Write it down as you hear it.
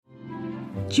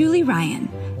Julie Ryan,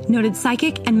 noted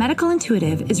psychic and medical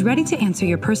intuitive, is ready to answer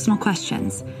your personal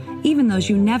questions, even those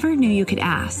you never knew you could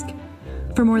ask.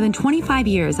 For more than 25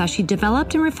 years, as she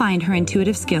developed and refined her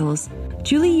intuitive skills,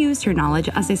 Julie used her knowledge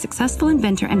as a successful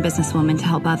inventor and businesswoman to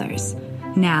help others.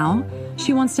 Now,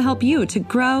 she wants to help you to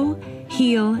grow,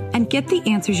 heal, and get the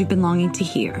answers you've been longing to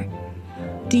hear.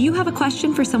 Do you have a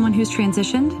question for someone who's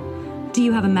transitioned? Do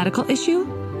you have a medical issue?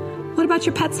 What about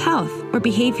your pet's health or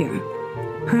behavior?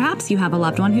 Perhaps you have a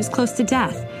loved one who's close to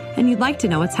death and you'd like to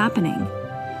know what's happening.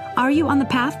 Are you on the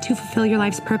path to fulfill your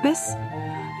life's purpose?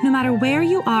 No matter where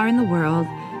you are in the world,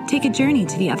 take a journey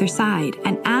to the other side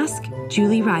and ask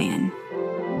Julie Ryan.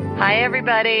 Hi,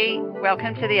 everybody.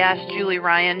 Welcome to the Ask Julie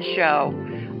Ryan Show.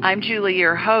 I'm Julie,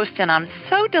 your host, and I'm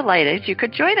so delighted you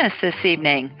could join us this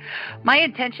evening. My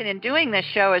intention in doing this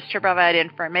show is to provide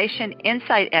information,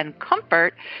 insight, and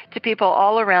comfort to people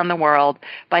all around the world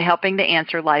by helping to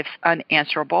answer life's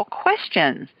unanswerable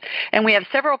questions. And we have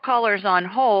several callers on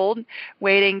hold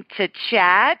waiting to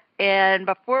chat. And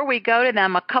before we go to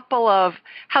them, a couple of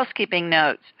housekeeping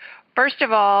notes. First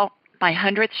of all, my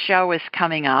 100th show is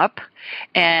coming up,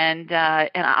 and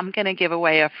I'm going to give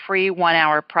away a free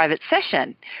 1-hour private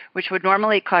session, which would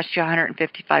normally cost you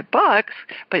 $155, but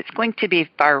it's going to be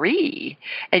free.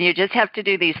 And you just have to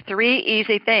do these 3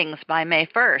 easy things by May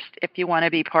 1st if you want to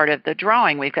be part of the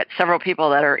drawing. We've got several people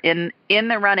that are in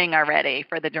the running already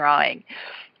for the drawing.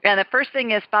 And the first thing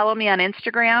is follow me on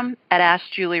Instagram at Ask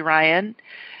Julie Ryan.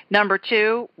 Number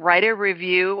 2, write a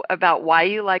review about why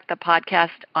you like the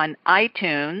podcast on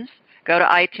iTunes. Go to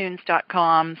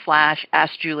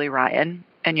itunes.com/AskJulieRyan,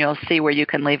 and you'll see where you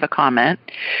can leave a comment,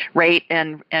 rate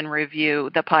and review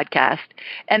the podcast.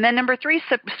 And then number 3,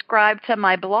 subscribe to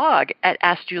my blog at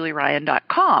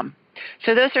AskJulieRyan.com.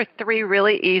 So those are 3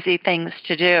 really easy things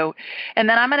to do. And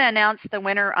then I'm going to announce the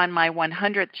winner on my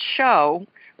 100th show,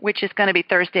 which is going to be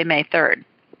Thursday, May 3rd.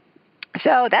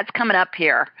 So that's coming up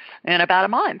here in about a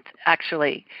month,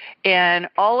 actually. And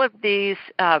all of these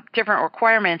different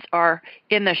requirements are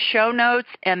in the show notes,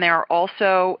 and they're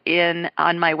also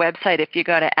on my website. If you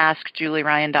go to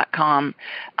AskJulieRyan.com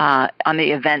on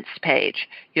the events page,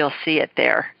 you'll see it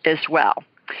there as well.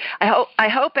 I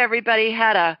hope everybody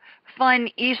had a fun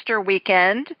Easter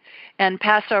weekend and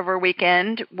Passover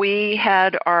weekend. We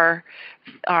had our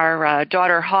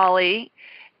daughter Holly,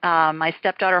 my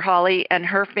stepdaughter Holly, and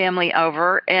her family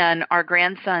over, and our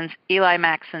grandsons Eli,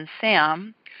 Max, and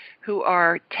Sam, who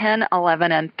are 10,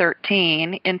 11, and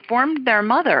 13, informed their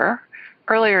mother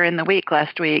earlier in the week,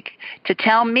 last week, to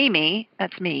tell Mimi,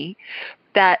 that's me,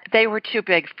 that they were too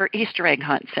big for Easter egg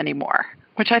hunts anymore,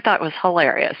 which I thought was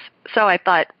hilarious. So I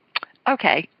thought,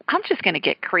 okay, I'm just going to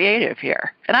get creative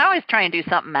here. And I always try and do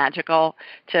something magical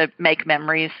to make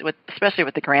memories, especially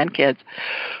with the grandkids.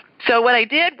 So what I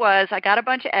did was I got a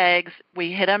bunch of eggs.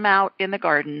 We hid them out in the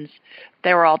gardens.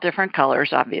 They were all different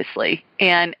colors, obviously,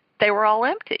 and they were all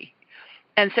empty.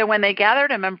 And so when they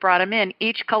gathered them and brought them in,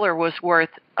 each color was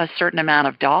worth a certain amount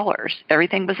of dollars.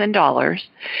 Everything was in dollars.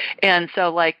 And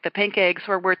so, like, the pink eggs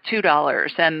were worth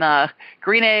 $2, and the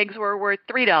green eggs were worth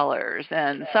 $3,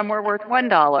 and some were worth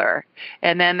 $1.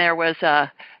 And then there was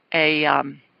a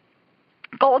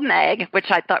golden egg, which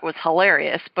I thought was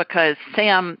hilarious because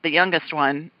Sam, the youngest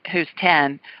one, who's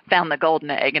 10, found the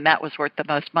golden egg, and that was worth the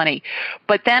most money.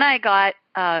 But then I got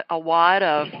a wad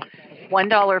of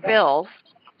 $1 bills,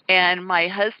 and my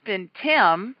husband,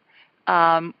 Tim,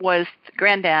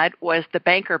 granddad was the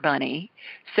banker bunny.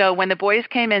 So when the boys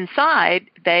came inside,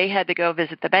 they had to go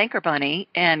visit the banker bunny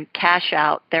and cash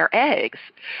out their eggs.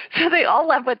 So they all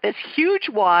left with this huge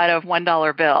wad of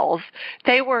 $1 bills.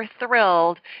 They were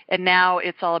thrilled, and now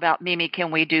it's all about, Mimi,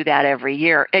 can we do that every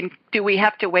year? And do we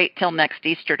have to wait till next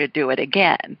Easter to do it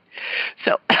again?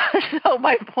 So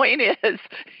my point is,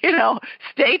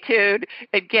 stay tuned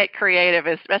and get creative,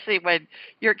 especially when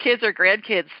your kids or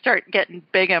grandkids start getting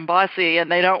big and bossy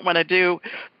and they don't want to do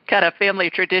kind of family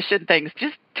tradition things.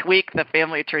 Just tweak the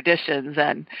family traditions,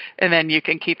 and then you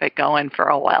can keep it going for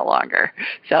a while longer.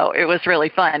 So it was really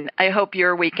fun. I hope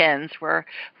your weekends were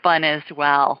fun as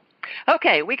well.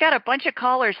 Okay, we got a bunch of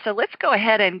callers, so let's go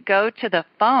ahead and go to the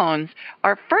phones.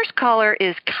 Our first caller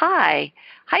is Kai.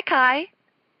 Hi, Kai.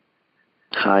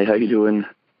 Hi, how you doing?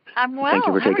 I'm well. Thank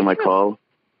you for taking my call.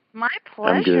 My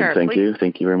pleasure. I'm good, thank you.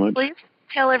 Thank you very much. Please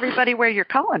tell everybody where you're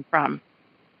calling from.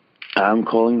 I'm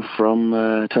calling from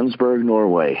Tønsberg,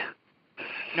 Norway.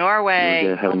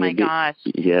 Norway. Oh, my gosh.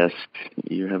 Yes,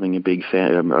 you're having a big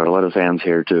fan, or a lot of fans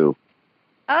here, too.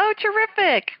 Oh,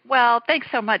 terrific. Well, thanks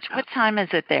so much. What time is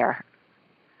it there?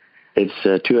 It's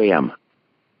 2 a.m.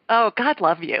 Oh, God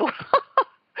love you.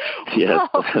 Yes,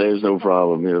 there's no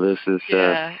problem. This is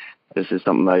this is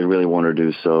something I really want to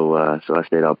do. So so I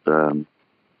stayed up.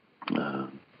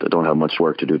 I don't have much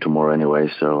work to do tomorrow anyway,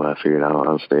 so I figured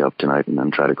I'll stay up tonight and then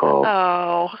try to call.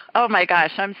 Oh my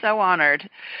gosh, I'm so honored.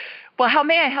 Well, how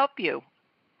may I help you?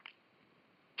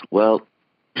 Well,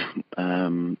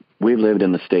 we've lived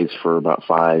in the States for about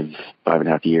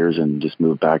 5.5 years, and just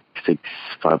moved back 6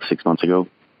 months ago.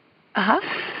 Uh-huh.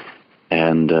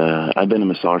 And I've been a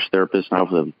massage therapist now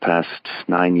for the past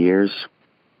 9 years.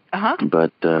 Uh-huh.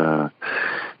 But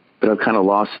I've kind of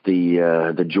lost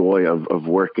the joy of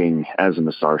working as a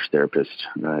massage therapist,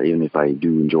 even if I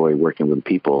do enjoy working with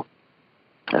people.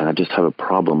 And I just have a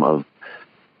problem of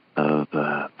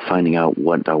finding out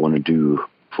what I want to do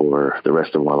for the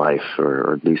rest of my life,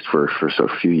 or at least for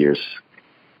a few years.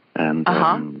 And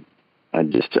I'm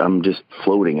just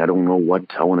floating. I don't know what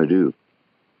I want to do,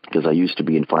 because I used to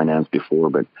be in finance before,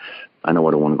 but I know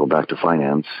I don't want to go back to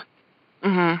finance.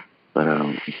 Mm-hmm. But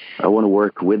I want to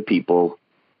work with people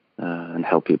and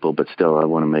help people, but still I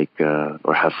want to make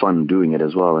or have fun doing it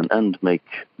as well, and make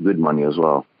good money as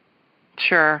well.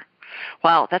 Sure.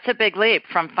 Wow, that's a big leap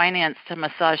from finance to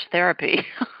massage therapy.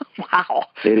 Wow.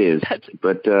 It is, that's a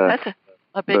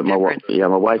big difference.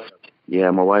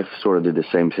 My wife sort of did the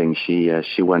same thing.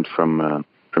 She went from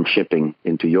shipping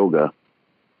into yoga.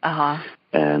 Uh-huh.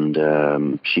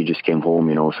 And she just came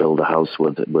home, filled the house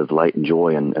with light and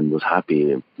joy, and was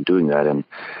happy doing that. And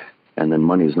then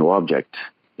money is no object,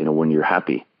 when you're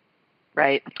happy.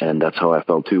 Right. And that's how I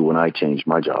felt too when I changed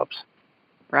my jobs.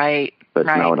 Right. But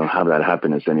now I don't have that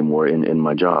happiness anymore in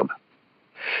my job.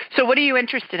 So what are you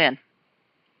interested in?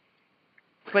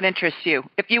 What interests you?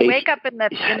 If you wake up in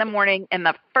the morning and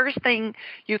the first thing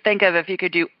you think of, if you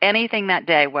could do anything that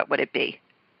day, what would it be?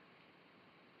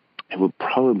 It would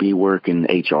probably be work in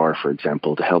HR, for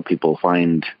example, to help people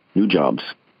find new jobs.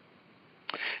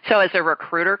 So as a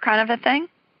recruiter kind of a thing?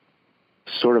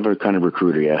 Sort of a kind of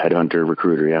recruiter, yeah. Headhunter,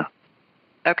 recruiter, yeah.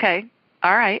 Okay.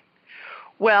 All right.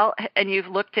 Well, and you've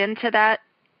looked into that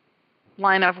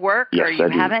line of work? Yes, or you I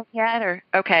do. Haven't yet? Or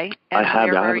okay. And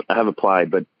I have applied,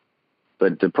 but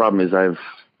the problem is I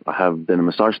have been a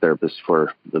massage therapist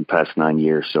for the past 9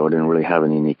 years, so I didn't really have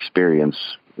any experience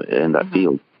in that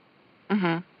field.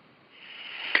 Mm-hmm.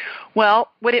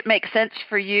 Well, would it make sense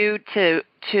for you to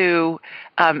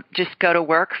just go to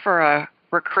work for a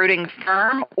recruiting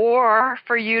firm, or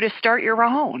for you to start your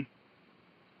own?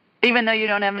 Even though you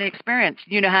don't have any experience,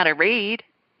 you know how to read,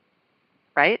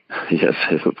 right? Yes,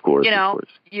 of course.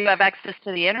 You have access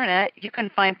to the internet. You can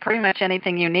find pretty much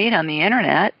anything you need on the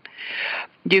internet.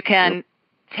 You can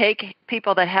take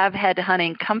people that have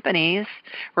headhunting companies,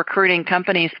 recruiting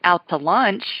companies out to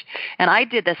lunch. And I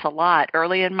did this a lot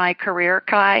early in my career,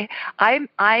 Kai. When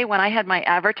I had my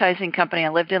advertising company, I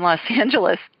lived in Los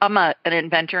Angeles. I'm an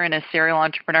inventor and a serial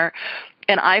entrepreneur.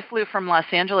 And I flew from Los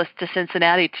Angeles to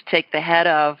Cincinnati to take the head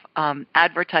of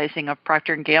advertising of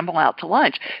Procter & Gamble out to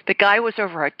lunch. The guy was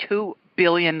over a $2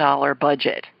 billion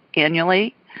budget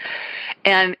annually.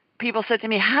 And people said to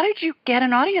me, how did you get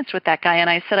an audience with that guy? And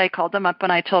I said, I called him up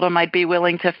and I told him I'd be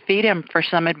willing to feed him for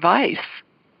some advice.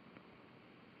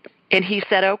 And he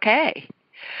said, okay.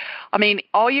 I mean,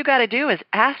 all you got to do is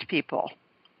ask people.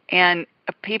 And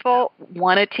people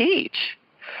want to teach.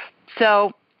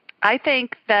 So I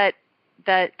think that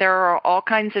there are all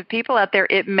kinds of people out there.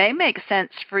 It may make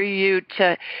sense for you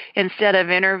to, instead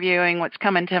of interviewing what's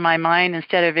coming to my mind,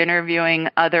 instead of interviewing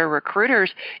other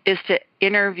recruiters, is to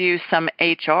interview some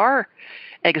HR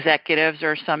executives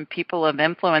or some people of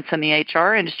influence in the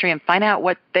HR industry and find out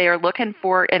what they are looking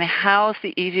for and how's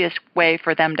the easiest way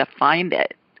for them to find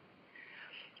it.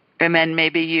 And then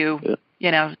maybe you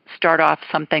start off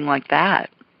something like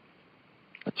that.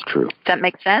 That's true. Does that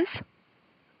make sense?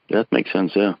 Yeah, that makes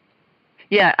sense, yeah.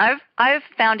 Yeah, I've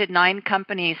founded 9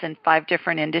 companies in 5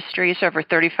 different industries over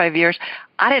 35 years.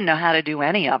 I didn't know how to do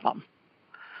any of them,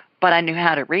 but I knew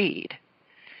how to read,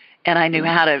 and I knew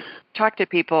how to talk to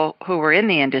people who were in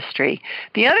the industry.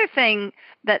 The other thing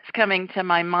that's coming to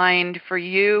my mind for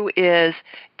you is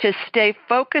to stay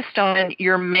focused on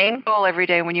your main goal every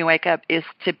day when you wake up is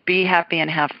to be happy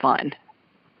and have fun.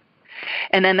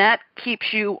 And then that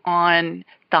keeps you on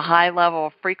the high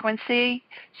level frequency,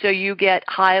 so you get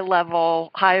high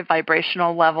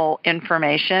vibrational level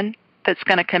information that's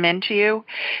going to come into you.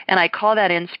 And I call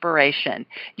that inspiration.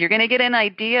 You're going to get an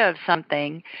idea of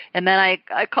something, and then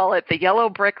I call it the yellow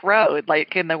brick road,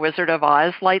 like in The Wizard of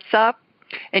Oz lights up,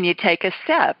 and you take a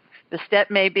step. The step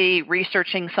may be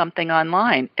researching something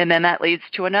online, and then that leads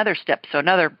to another step. So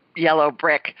another yellow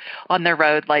brick on the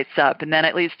road lights up, and then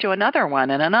it leads to another one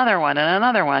and another one and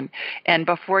another one. And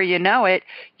before you know it,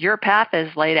 your path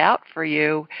is laid out for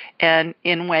you and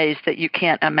in ways that you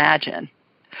can't imagine.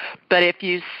 But if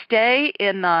you stay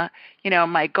in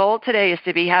my goal today is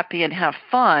to be happy and have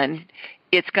fun,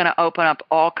 it's going to open up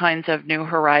all kinds of new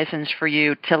horizons for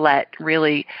you to let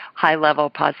really high-level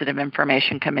positive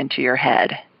information come into your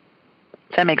head.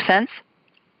 Does that make sense?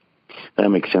 That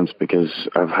makes sense, because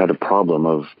I've had a problem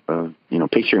of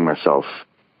picturing myself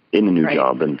in a new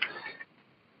job, and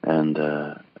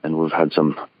we've had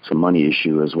some money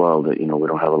issue as well, that we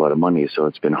don't have a lot of money, so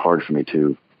it's been hard for me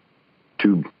to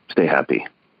stay happy.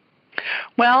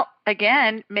 Well,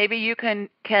 again, maybe you can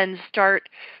start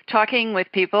talking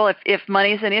with people. If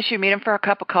money's an issue, meet them for a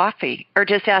cup of coffee, or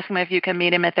just ask them if you can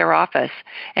meet them at their office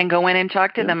and go in and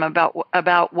talk to them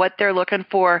about what they're looking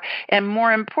for, and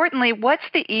more importantly, what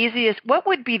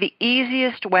would be the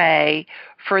easiest way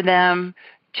for them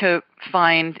to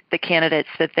find the candidates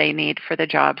that they need for the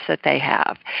jobs that they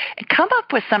have. And come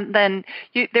up with something.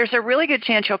 There's a really good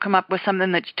chance you'll come up with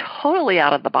something that's totally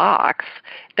out of the box,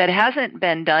 that hasn't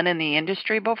been done in the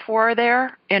industry before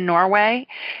there in Norway,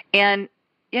 and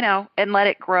let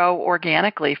it grow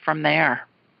organically from there.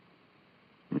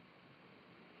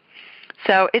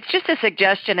 So it's just a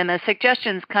suggestion, and the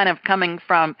suggestion's kind of coming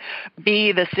from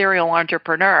me, the serial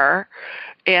entrepreneur,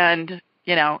 and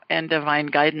divine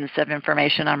guidance of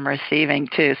information I'm receiving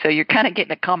too. So you're kind of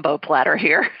getting a combo platter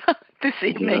here this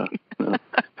evening. Yeah.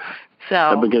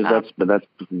 So because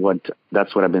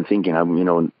that's what I've been thinking.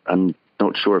 I'm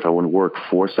not sure if I want to work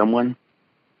for someone.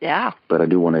 Yeah. But I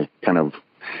do want to kind of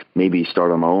maybe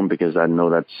start on my own, because I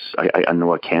know I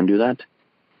know I can do that.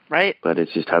 Right. But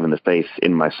it's just having the faith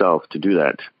in myself to do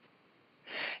that.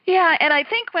 Yeah, and I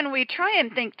think when we try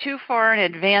and think too far in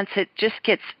advance, it just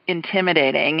gets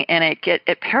intimidating, and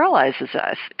it paralyzes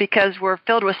us, because we're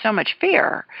filled with so much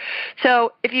fear.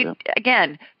 So if you,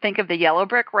 again, think of the yellow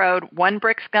brick road, one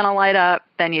brick's going to light up,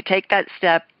 then you take that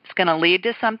step, it's going to lead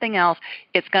to something else.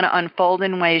 It's going to unfold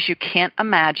in ways you can't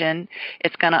imagine.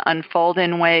 It's going to unfold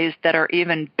in ways that are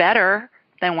even better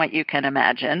than what you can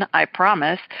imagine. I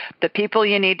promise. The people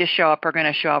you need to show up are going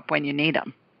to show up when you need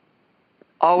them.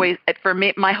 Always, for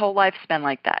me, my whole life's been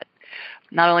like that.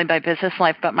 Not only my business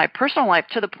life, but my personal life,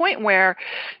 to the point where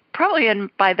probably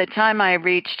by the time I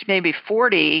reached maybe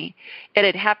 40, it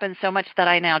had happened so much that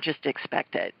I now just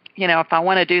expect it. If I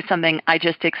want to do something, I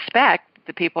just expect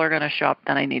the people are going to show up,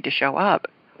 then I need to show up.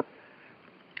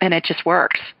 And it just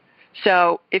works.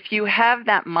 So if you have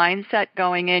that mindset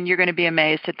going in, you're going to be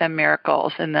amazed at the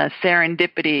miracles and the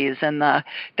serendipities, and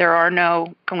there are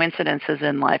no coincidences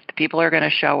in life. The people are going to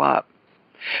show up.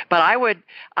 But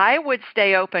I would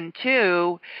stay open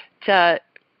too to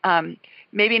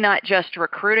maybe not just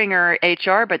recruiting or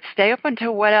HR, but stay open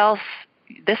to what else.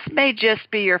 This may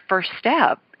just be your first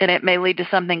step, and it may lead to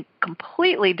something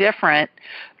completely different,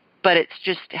 but it's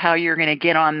just how you're going to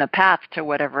get on the path to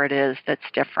whatever it is that's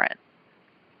different.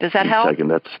 Does that help?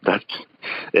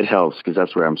 It helps, because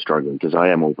that's where I'm struggling, because I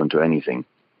am open to anything.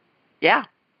 Yeah.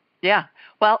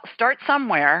 Well, start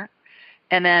somewhere,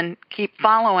 and then keep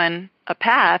following a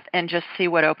path and just see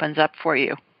what opens up for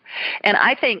you. And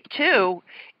I think, too,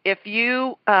 if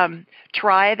you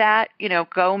try that,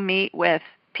 go meet with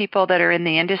people that are in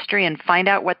the industry and find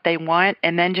out what they want,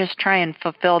 and then just try and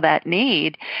fulfill that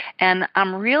need. And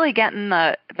I'm really getting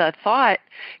the thought,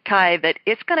 Kai, that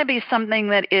it's going to be something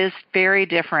that is very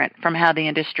different from how the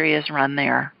industry is run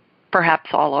there,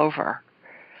 perhaps all over.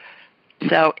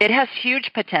 So it has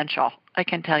huge potential. I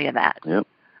can tell you that. Yep.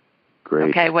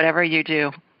 Great. Okay, whatever you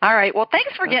do. All right. Well,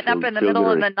 thanks for getting up in the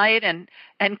middle of the night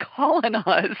and calling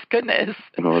us. Goodness.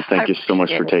 Well, thank you so much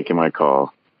for taking my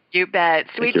call. You bet.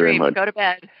 Sweet dreams. Go to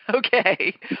bed.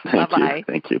 Okay. Bye-bye.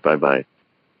 Thank you. Bye-bye.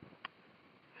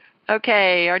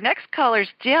 Okay. Our next caller's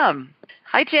Jim.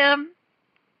 Hi, Jim.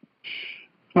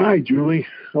 Hi, Julie.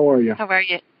 How are you? How are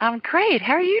you? I'm great.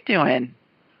 How are you doing?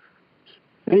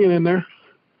 Hanging in there.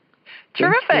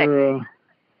 Terrific. Thanks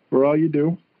for all you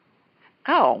do.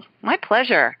 Oh, my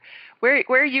pleasure. Where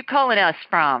are you calling us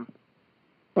from?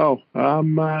 Oh,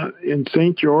 I'm in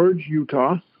St. George,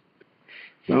 Utah.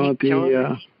 At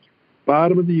the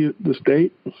bottom of the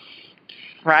state.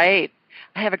 Right.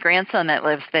 I have a grandson that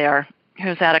lives there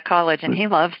who's out of college, and he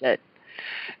loves it.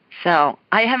 So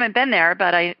I haven't been there,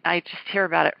 but I just hear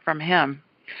about it from him.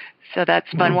 So that's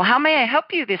fun. Well, how may I help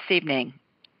you this evening?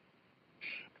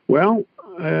 Well,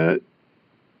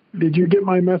 did you get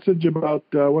my message about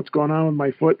what's going on with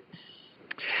my foot?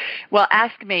 Well,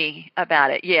 ask me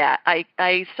about it. Yeah,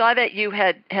 I saw that you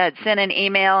had sent an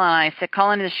email, and I said,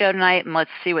 call into the show tonight, and let's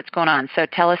see what's going on. So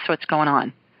tell us what's going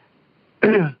on.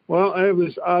 Well, I have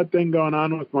this odd thing going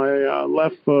on with my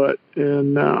left foot,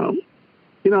 and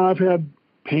I've had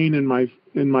pain in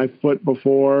my foot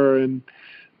before, and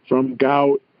from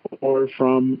gout or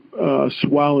from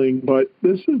swelling, but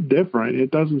this is different.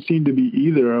 It doesn't seem to be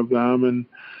either of them. And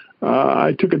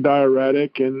I took a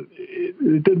diuretic, and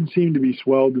it didn't seem to be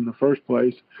swelled in the first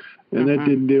place, and that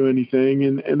didn't do anything.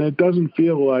 And it doesn't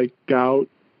feel like gout.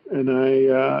 And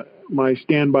my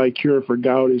standby cure for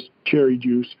gout is cherry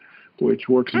juice, which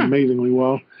works amazingly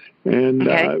well. And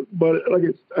but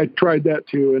I tried that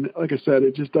too, and like I said,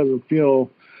 it just doesn't feel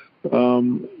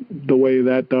the way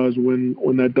that does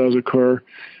when that does occur.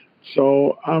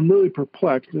 So I'm really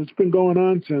perplexed. It's been going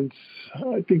on since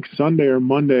I think Sunday or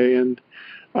Monday, and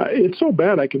it's so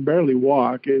bad I can barely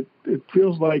walk. It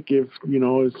feels like if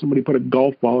somebody put a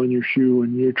golf ball in your shoe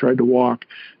and you tried to walk.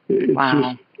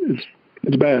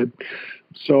 It's bad.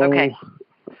 So. Okay.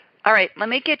 All right, let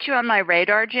me get you on my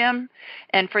radar, Jim.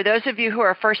 And for those of you who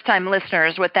are first-time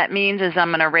listeners, what that means is I'm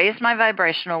going to raise my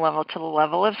vibrational level to the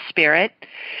level of spirit,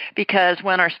 because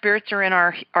when our spirits are in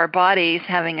our bodies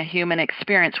having a human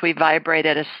experience, we vibrate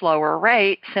at a slower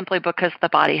rate simply because the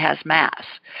body has mass.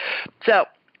 So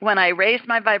when I raise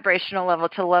my vibrational level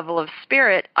to the level of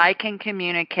spirit, I can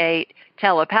communicate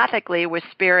telepathically with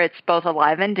spirits both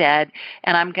alive and dead,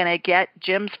 and I'm going to get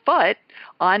Jim's foot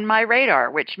on my radar,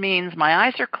 which means my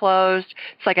eyes are closed.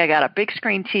 It's like I got a big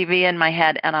screen TV in my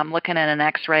head, and I'm looking at an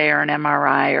X-ray or an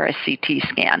MRI or a CT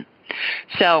scan.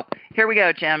 So here we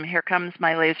go, Jim. Here comes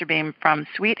my laser beam from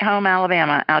Sweet Home,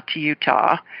 Alabama, out to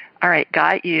Utah. All right,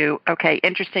 got you. Okay,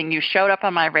 interesting. You showed up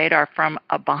on my radar from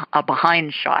a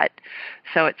behind shot.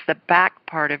 So it's the back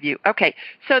part of you. Okay,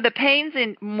 so the pain's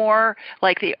in more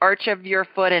like the arch of your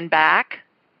foot and back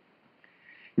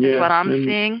is what I'm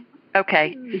seeing.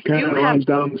 Okay. It kind of runs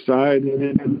down the side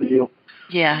and into the heel.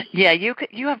 Yeah. You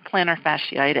have plantar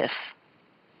fasciitis.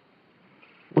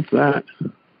 What's that?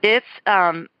 It's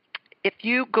if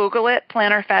you Google it,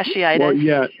 plantar fasciitis. Well,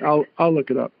 yeah, I'll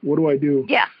look it up. What do I do?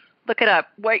 Yeah, look it up.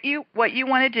 What you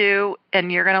want to do, and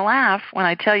you're going to laugh when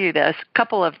I tell you this.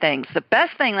 Couple of things. The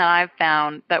best thing that I've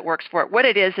found that works for it. What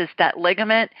it is that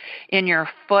ligament in your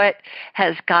foot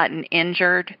has gotten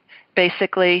injured.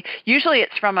 Basically, usually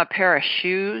it's from a pair of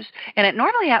shoes, and it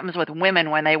normally happens with women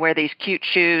when they wear these cute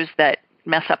shoes that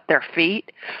mess up their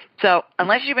feet. So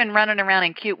unless you've been running around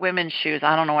in cute women's shoes,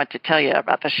 I don't know what to tell you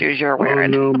about the shoes you're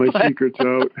wearing. Oh, no, my secret's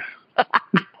out.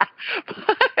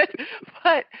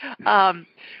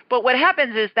 But what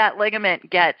happens is that ligament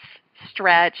gets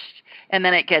stretched, and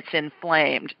then it gets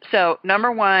inflamed. So number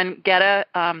one, get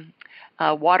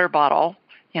a water bottle,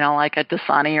 like a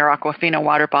Dasani or Aquafina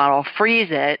water bottle, freeze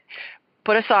it,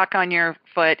 put a sock on your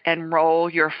foot, and roll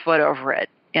your foot over it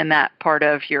in that part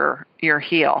of your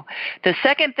heel. The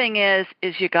second thing is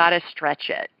you got to stretch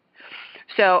it.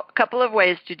 So a couple of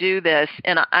ways to do this,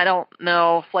 and I don't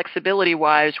know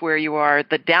flexibility-wise where you are,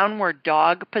 the downward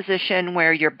dog position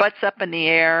where your butt's up in the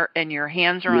air and your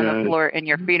hands are on the floor and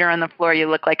your feet are on the floor, you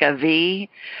look like a V,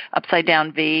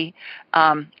 upside-down V.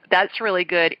 That's really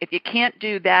good. If you can't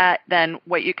do that, then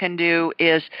what you can do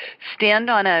is stand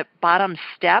on a bottom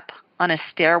step on a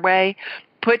stairway,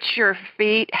 put your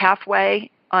feet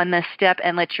halfway on the step,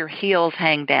 and let your heels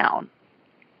hang down.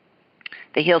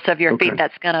 The heels of your feet,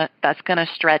 that's gonna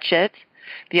stretch it.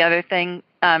 The other thing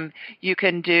you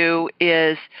can do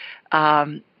is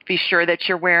be sure that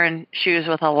you're wearing shoes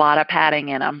with a lot of padding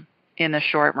in them in the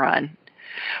short run.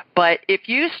 But if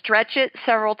you stretch it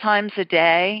several times a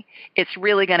day, it's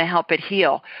really going to help it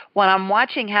heal. What I'm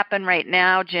watching happen right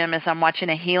now, Jim, is I'm watching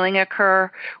a healing occur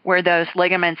where those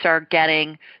ligaments are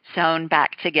getting sewn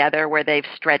back together, where they've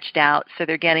stretched out, so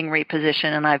they're getting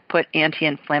repositioned, and I've put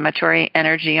anti-inflammatory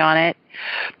energy on it.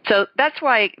 So that's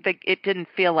why it didn't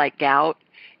feel like gout.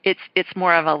 It's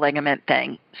more of a ligament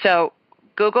thing. So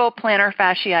Google plantar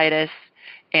fasciitis,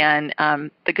 and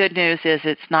the good news is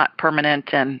it's not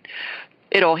permanent and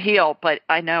it'll heal, but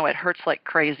I know it hurts like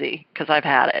crazy because I've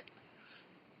had it.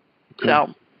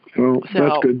 Okay. So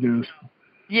that's good news.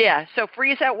 Yeah, so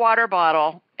freeze that water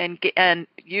bottle and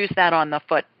use that on the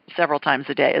foot several times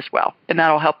a day as well, and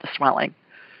that'll help the swelling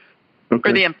or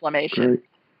the inflammation. Great.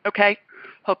 Okay?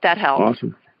 Hope that helps.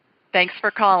 Awesome. Thanks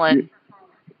for calling.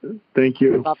 Thank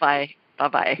you. Bye-bye.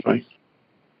 Bye-bye. Bye.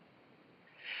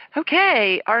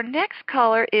 Okay, our next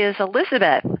caller is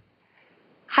Elizabeth.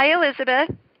 Hi,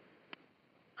 Elizabeth.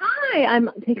 Hi,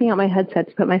 I'm taking out my headset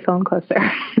to put my phone closer.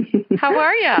 How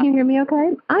are you? Can you hear me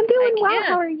okay? I'm doing well.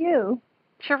 How are you?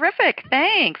 Terrific,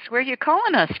 thanks. Where are you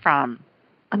calling us from?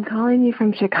 I'm calling you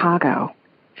from Chicago.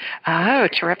 Oh,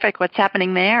 terrific. What's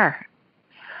happening there?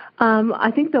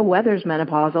 I think the weather's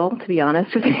menopausal, to be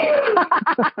honest with you.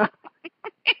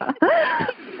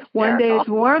 One day it's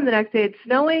warm, the next day it's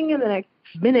snowing, and the next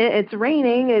minute it's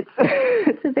raining.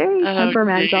 It's very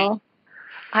temperamental.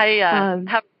 I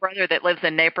have a brother that lives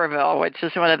in Naperville, which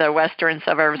is one of the western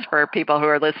suburbs for people who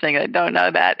are listening that don't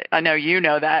know that. I know you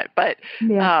know that, but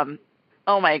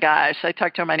oh my gosh, I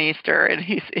talked to him on Easter, and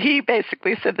he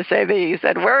basically said the same thing. He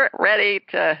said, we're ready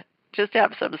to just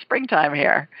have some springtime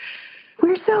here.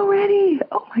 We're so ready.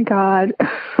 Oh my God.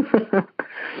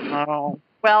 Oh.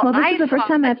 Well, this is the first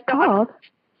time I've called.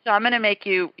 So I'm going to make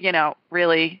you,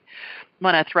 really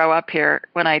want to throw up here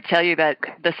when I tell you that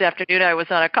this afternoon I was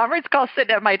on a conference call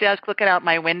sitting at my desk looking out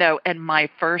my window, and my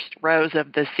first rose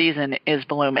of the season is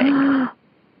blooming.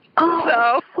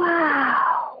 Wow.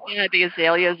 Yeah, the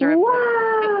azaleas are.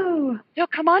 Wow. So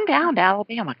come on down to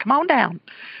Alabama. Come on down.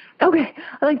 Okay.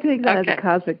 I like to think that as a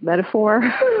cosmic metaphor.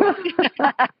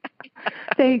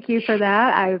 Thank you for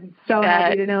that. I'm so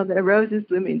happy to know that a rose is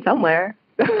blooming somewhere.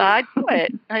 I do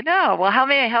it. I know. Well, how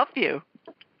may I help you?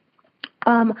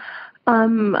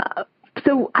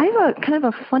 So I have a kind of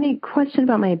a funny question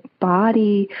about my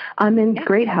body. I'm in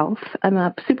great health. I'm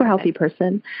a super healthy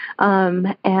person.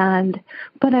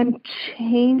 But I'm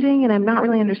changing and I'm not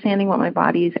really understanding what my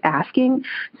body is asking.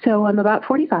 So I'm about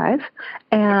 45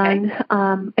 and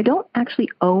I don't actually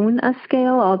own a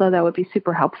scale, although that would be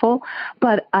super helpful,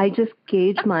 but I just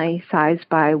gauge my size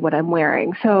by what I'm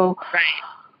wearing. So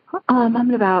I'm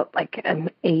at about like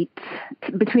an 8,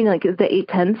 between like the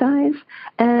 8-10 size,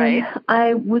 and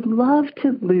I would love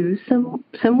to lose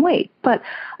some weight. But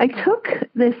I took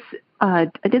this, I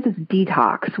did this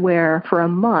detox where for a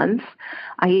month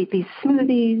I ate these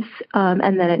smoothies,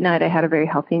 and then at night I had a very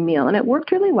healthy meal, and it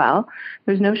worked really well.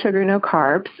 There's no sugar, no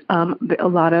carbs, a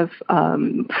lot of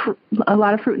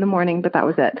fruit in the morning, but that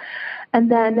was it. And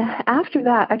then after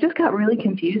that, I just got really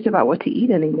confused about what to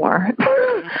eat anymore.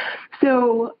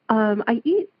 So I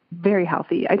eat very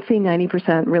healthy. I'd say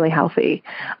 90% really healthy,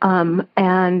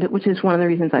 and which is one of the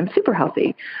reasons I'm super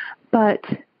healthy. But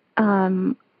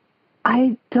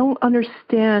I don't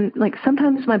understand, like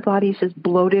sometimes my body's just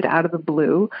bloated out of the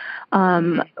blue.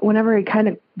 Whenever I kind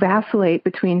of vacillate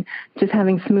between just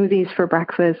having smoothies for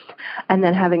breakfast and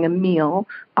then having a meal,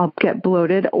 I'll get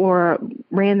bloated. Or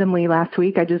randomly last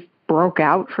week, I just broke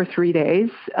out for 3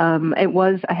 days. I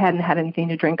hadn't had anything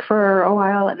to drink for a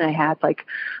while, and I had like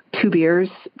 2 beers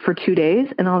for 2 days,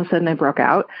 and all of a sudden I broke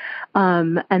out.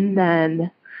 And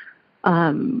then,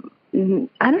 I don't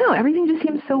know, everything just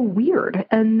seems so weird,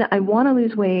 and I want to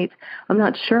lose weight. I'm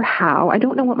not sure how. I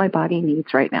don't know what my body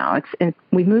needs right now.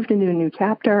 We've moved into a new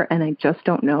chapter, and I just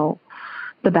don't know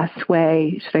the best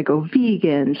way. Should I go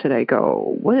vegan? Should I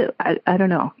go, what? I don't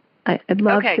know. I'd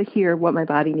love to hear what my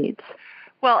body needs.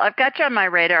 Well, I've got you on my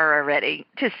radar already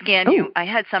to scan you. I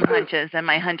had some hunches, and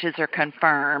my hunches are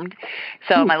confirmed.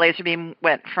 So my laser beam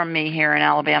went from me here in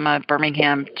Alabama,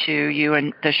 Birmingham, to you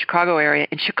in the Chicago area.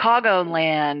 And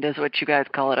Chicagoland is what you guys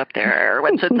call it up there, or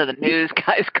what's the news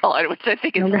guys call it, which I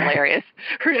think is hilarious.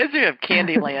 Reminds me of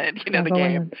Candyland, the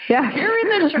game. Yeah. Here in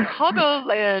the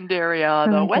Chicagoland area,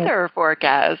 the weather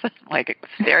forecast. Like,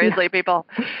 seriously, people?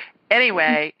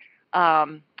 Anyway,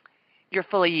 you're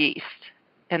full of yeast.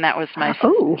 And that was my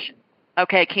suggestion.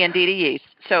 Okay, Candida yeast.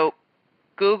 So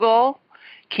Google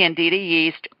Candida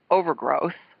yeast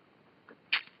overgrowth.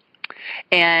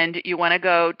 And you want to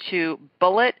go to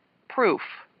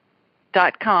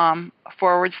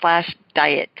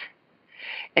bulletproof.com/diet.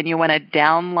 And you want to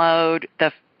download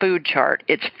the food chart.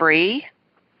 It's free.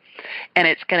 And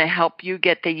it's going to help you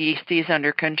get the yeasties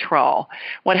under control.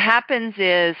 What happens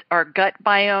is our gut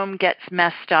biome gets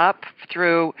messed up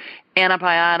through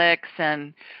antibiotics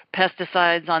and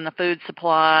pesticides on the food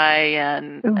supply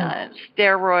and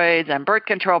steroids and birth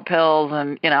control pills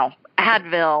and,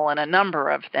 Advil and a number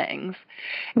of things.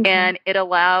 And it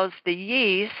allows the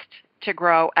yeast to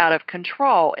grow out of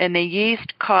control. And the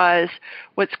yeast cause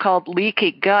what's called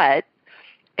leaky gut.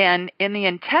 And in the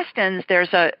intestines,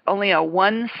 there's only a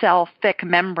 1-cell thick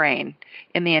membrane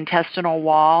in the intestinal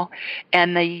wall,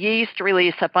 and the yeast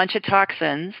release a bunch of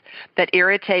toxins that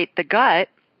irritate the gut,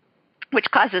 which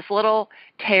causes little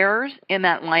tears in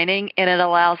that lining, and it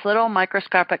allows little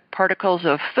microscopic particles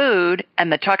of food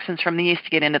and the toxins from the yeast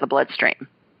to get into the bloodstream.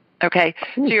 Okay,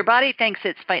 so your body thinks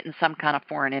it's fighting some kind of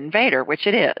foreign invader, which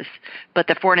it is, but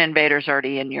the foreign invader's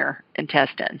already in your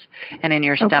intestines and in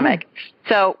your stomach.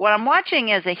 So what I'm watching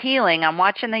is a healing. I'm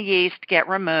watching the yeast get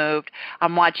removed.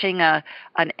 I'm watching an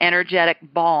energetic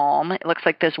balm. It looks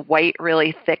like this white,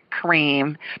 really thick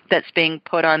cream that's being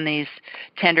put on these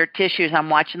tender tissues. I'm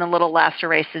watching the little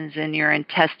lacerations in your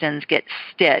intestines get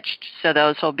stitched, so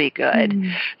those will be good.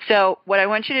 So what I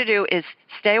want you to do is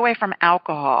stay away from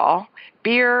alcohol.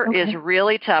 Beer is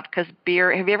really tough because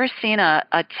beer, have you ever seen a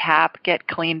tap get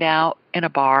cleaned out in a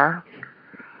bar?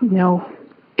 No.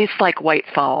 It's like white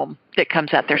foam. that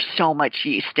comes out. There's so much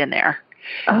yeast in there.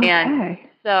 Okay. And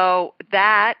so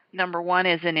that, number one,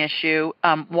 is an issue.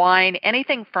 Wine,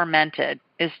 anything fermented,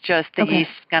 is just the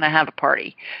yeast going to have a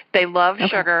party. They love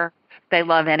sugar. They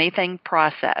love anything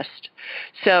processed.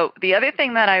 So the other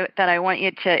thing that I want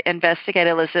you to investigate,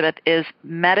 Elizabeth, is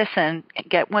medicine.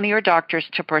 Get one of your doctors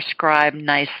to prescribe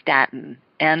nystatin,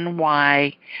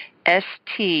 Nystatin.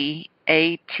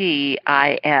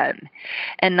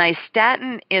 And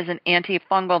nystatin is an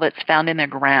antifungal that's found in the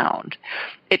ground.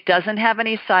 It doesn't have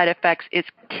any side effects. It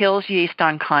kills yeast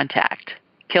on contact,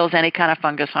 kills any kind of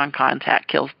fungus on contact,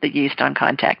 kills the yeast on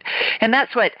contact. And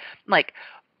that's what, like,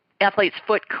 athlete's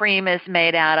foot cream is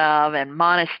made out of, and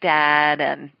Monistat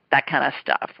and that kind of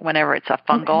stuff, whenever it's a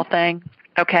fungal thing.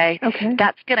 Okay?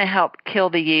 That's going to help kill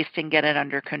the yeast and get it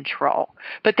under control.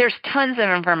 But there's tons of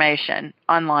information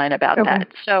online about that.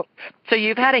 So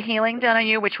you've had a healing done on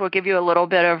you, which will give you a little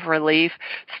bit of relief.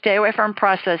 Stay away from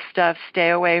processed stuff.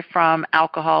 Stay away from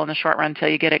alcohol in the short run until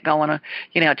you get it going,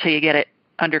 until you get it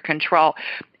under control.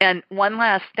 And one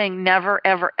last thing, never,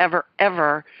 ever, ever,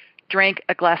 ever drink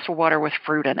a glass of water with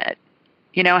fruit in it.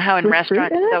 You know how in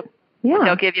restaurants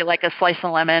they'll give you like a slice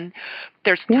of lemon?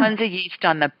 There's tons of yeast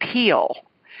on the peel,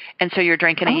 and so you're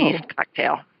drinking a yeast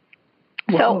cocktail.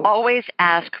 Whoa. So always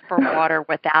ask for water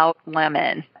without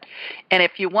lemon. And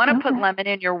if you want to put lemon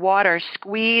in your water,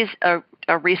 squeeze a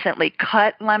recently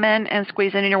cut lemon and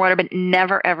squeeze it in your water, but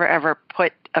never, ever, ever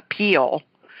put a peel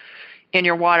in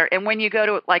your water. And when you go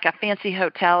to like a fancy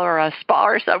hotel or a spa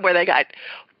or somewhere, they got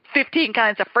 15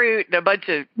 kinds of fruit and a bunch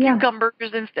of cucumbers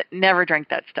and stuff. Never drink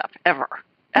that stuff, ever.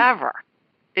 Ever.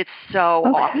 It's so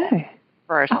awful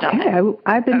for our stomach.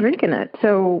 I've been drinking it,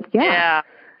 so yeah,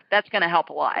 that's going to help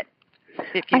a lot.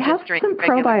 If you I have some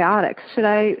probiotics.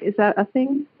 Is that a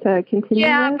thing to continue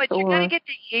with? But you got to get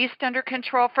the yeast under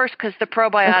control first, because the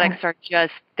probiotics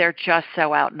they're just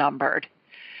so outnumbered.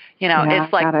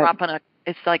 It's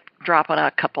like dropping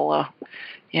a couple of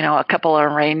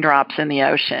raindrops in the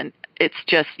ocean. It's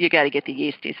just, you got to get the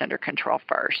yeasties under control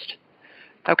first.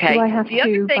 Okay. Do I have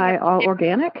to buy all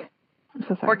organic? I'm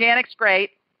so sorry. Organic's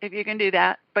great if you can do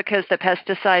that, because the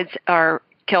pesticides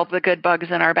kill the good bugs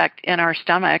in our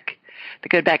stomach, the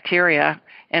good bacteria,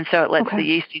 and so it lets the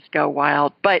yeasties go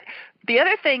wild. But the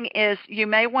other thing is, you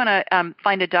may want to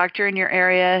find a doctor in your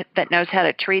area that knows how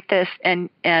to treat this, and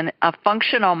a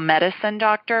functional medicine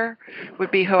doctor would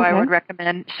be who I would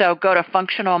recommend. So go to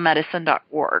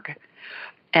functionalmedicine.org.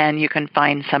 And you can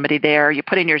find somebody there. You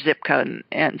put in your zip code,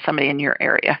 and somebody in your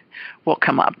area will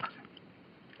come up.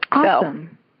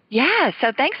 Awesome.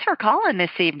 So thanks for calling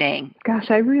this evening. Gosh,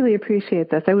 I really appreciate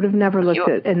this. I would have never looked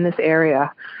at in this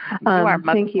area.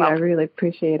 Thank you. I really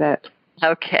appreciate it.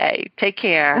 Okay. Take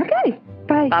care. Okay.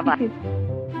 Bye. Bye-bye.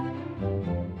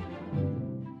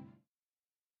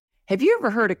 Have you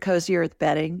ever heard of Cozy Earth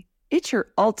bedding? It's your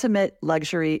ultimate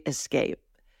luxury escape.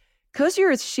 Cozy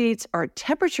Earth sheets are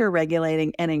temperature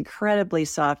regulating and incredibly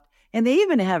soft, and they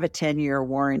even have a 10-year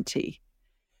warranty.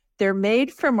 They're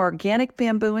made from organic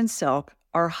bamboo and silk,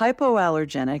 are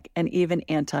hypoallergenic, and even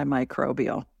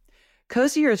antimicrobial.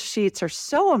 Cozy Earth sheets are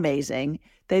so amazing,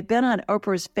 they've been on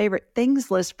Oprah's favorite things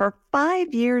list for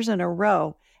 5 years in a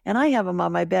row, and I have them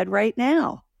on my bed right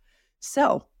now.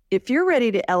 So, if you're ready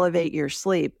to elevate your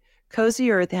sleep,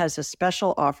 Cozy Earth has a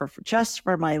special offer just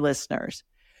for my listeners.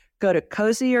 Go to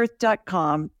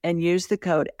CozyEarth.com and use the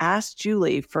code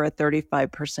AskJulie for a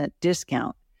 35%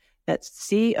 discount. That's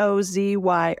COZY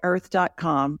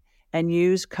Earth.com and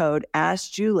use code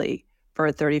AskJulie for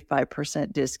a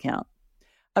 35% discount.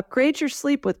 Upgrade your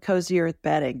sleep with Cozy Earth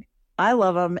bedding. I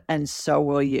love them, and so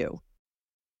will you.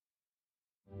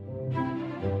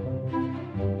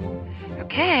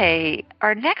 Okay,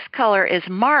 our next caller is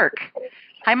Mark.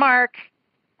 Hi, Mark.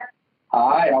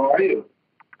 Hi, how are you?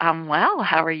 I'm well.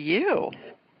 How are you?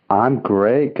 I'm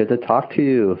great. Good to talk to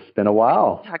you. It's been a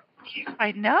while.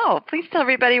 I know. Please tell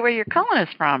everybody where you're calling us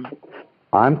from.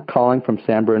 I'm calling from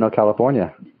San Bruno,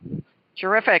 California.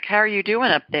 Terrific. How are you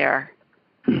doing up there?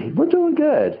 We're doing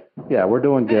good. Yeah, we're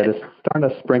doing good. It's starting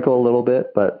to sprinkle a little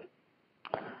bit, but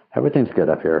everything's good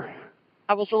up here.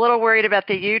 I was a little worried about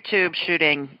the YouTube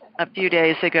shooting a few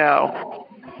days ago.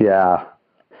 Yeah.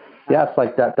 Yeah, it's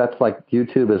like that. That's like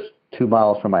YouTube is 2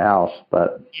 miles from my house,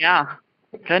 but yeah,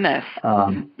 goodness.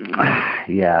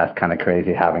 Yeah, it's kind of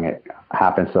crazy having it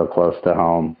happen so close to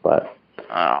home, but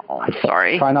I'm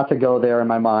sorry. Try not to go there in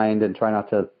my mind, and try not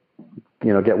to,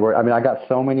 get worried. I mean, I got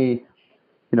so many,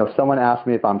 someone asked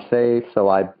me if I'm safe, so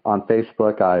on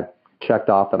Facebook I checked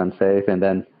off that I'm safe, and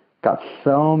then got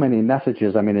so many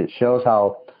messages. I mean, it shows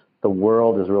how the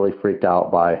world is really freaked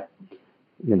out by,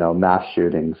 mass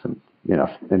shootings, and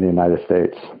in the United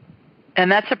States.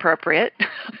 And that's appropriate.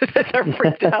 They're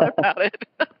freaked out about it.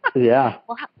 Yeah,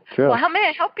 true. Well, how may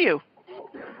I help you?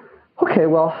 Okay,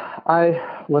 well,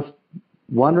 I was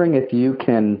wondering if you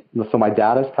can, so my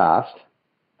dad has passed.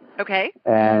 Okay.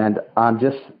 And I'm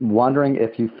just wondering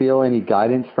if you feel any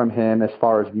guidance from him as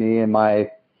far as me and my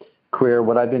career.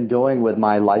 What I've been doing with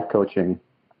my life coaching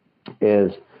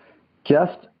is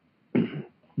just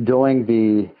doing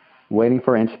the waiting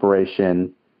for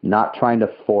inspiration, not trying to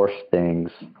force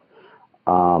things,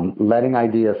 letting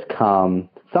ideas come.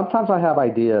 Sometimes I have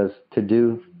ideas to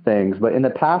do things, but in the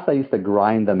past I used to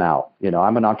grind them out.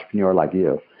 I'm an entrepreneur like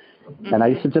you. Mm-hmm. And I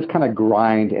used to just kind of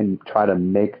grind and try to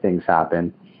make things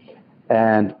happen.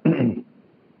 And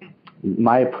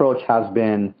my approach has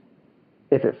been,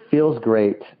 if it feels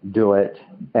great, do it.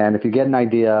 And if you get an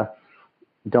idea,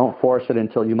 don't force it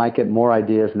until you might get more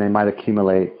ideas and they might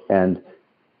accumulate, and,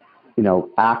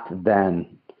 act then.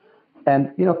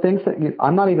 And, things that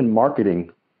I'm not even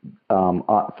marketing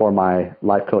for my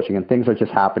life coaching, and things are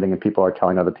just happening and people are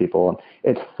telling other people and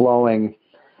it's flowing.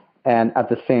 And at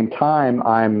the same time,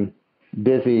 I'm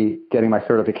busy getting my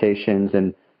certifications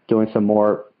and doing some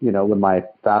more, with my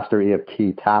faster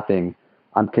EFT tapping.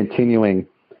 I'm continuing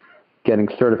getting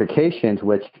certifications,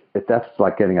 which if that's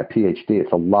like getting a PhD,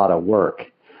 it's a lot of work.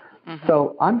 Mm-hmm.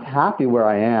 So I'm happy where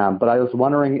I am, but I was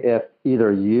wondering if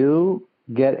either you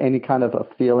get any kind of a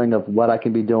feeling of what I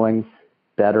can be doing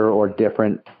better or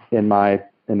different in my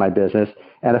business,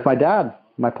 and if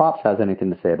my Pops has anything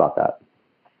to say about that.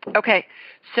 Okay,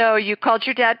 so you called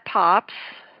your dad Pops.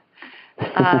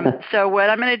 So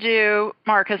what I'm going to do,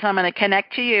 Mark, is I'm going to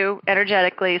connect to you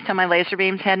energetically. So my laser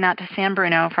beam's heading out to San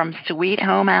Bruno from Sweet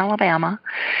Home, Alabama.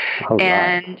 Oh,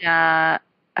 and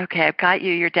okay, I've got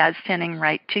you. Your dad's standing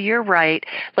right to your right.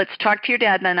 Let's talk to your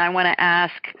dad, and then I want to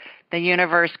ask the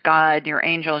universe, God, your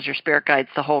angels, your spirit guides,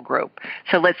 the whole group.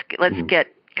 So let's get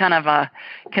kind of a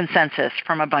consensus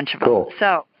from a bunch of them.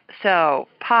 So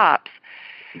Pops,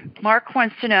 Mark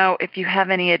wants to know if you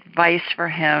have any advice for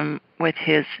him with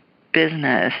his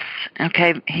business.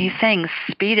 Okay, he's saying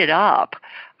speed it up.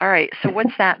 All right, so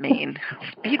what's that mean?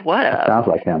 Speed what up? Sounds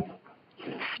like him.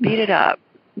 Speed it up.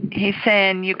 He's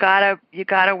saying you gotta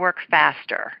work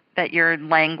faster. That you're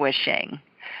languishing.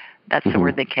 That's the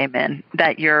word that came in.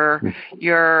 That you're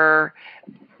too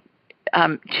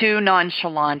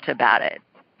nonchalant about it.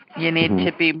 You need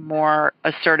to be more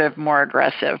assertive, more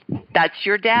aggressive. That's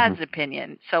your dad's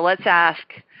opinion. So let's ask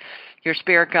your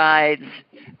spirit guides.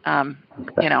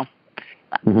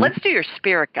 Let's do your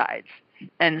spirit guides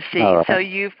and see. Right. So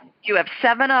you have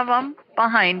 7 of them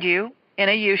behind you in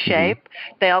a U shape.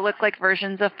 They all look like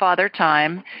versions of Father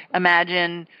Time.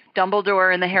 Imagine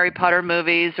Dumbledore in the Harry Potter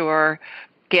movies or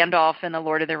Gandalf in the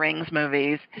Lord of the Rings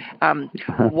movies.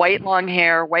 White long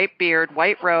hair, white beard,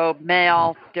 white robe,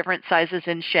 male, different sizes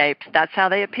and shapes. That's how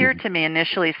they appear to me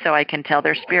initially, so I can tell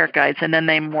they're spirit guides, and then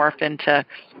they morph into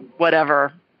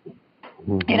whatever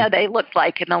they look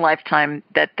like in the lifetime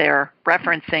that they're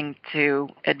referencing to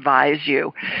advise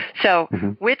you. So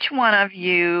which one of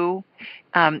you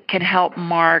can help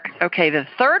Mark? Okay, the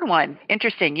third one,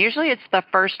 interesting. Usually it's the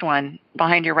first one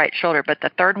behind your right shoulder, but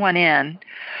the third one in,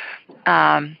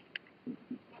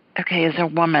 is a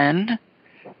woman.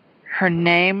 Her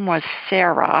name was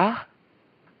Sarah.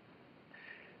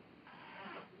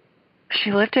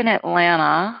 She lived in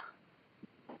Atlanta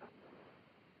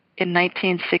in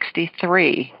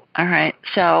 1963. All right.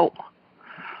 So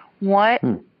why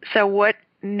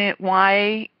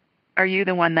are you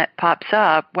the one that pops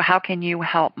up? Well, how can you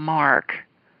help Mark?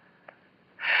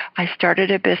 I started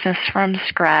a business from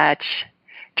scratch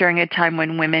during a time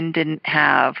when women didn't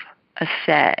have a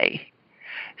say.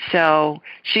 So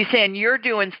she's saying you're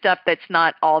doing stuff that's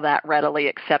not all that readily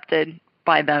accepted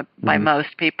by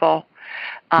most people.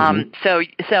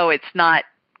 So it's not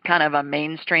kind of a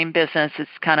mainstream business.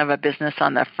 It's kind of a business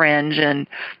on the fringe, and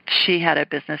she had a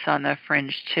business on the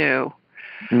fringe too.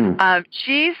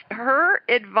 Her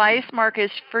advice, Mark,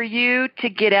 is for you to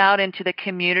get out into the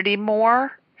community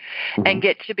more and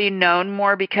get to be known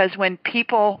more, because when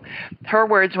people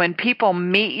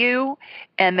meet you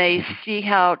and they see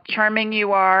how charming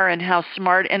you are and how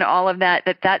smart and all of that,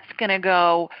 that's going to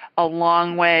go a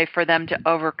long way for them to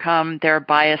overcome their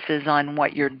biases on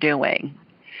what you're doing.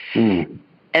 And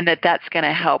that's going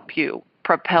to help you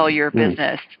propel your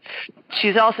business.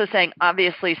 She's also saying,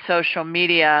 obviously, social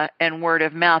media and word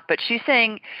of mouth, but she's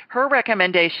saying her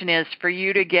recommendation is for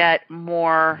you to get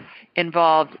more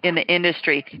involved in the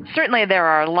industry. Certainly, there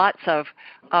are lots of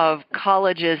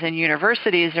colleges and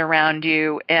universities around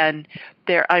you, and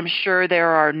I'm sure there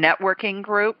are networking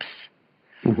groups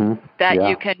that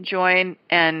you can join.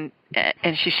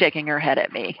 And she's shaking her head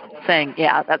at me, saying,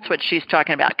 yeah, that's what she's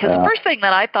talking about. Because the first thing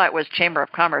that I thought was Chamber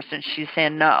of Commerce, and she's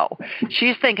saying no.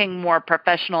 She's thinking more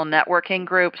professional networking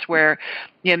groups where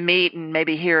you meet and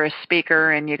maybe hear a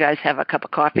speaker and you guys have a cup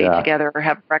of coffee together or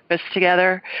have breakfast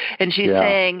together. And she's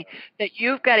saying that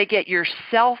you've got to get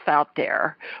yourself out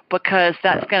there because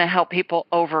that's going to help people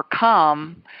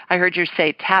overcome. I heard you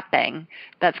say tapping.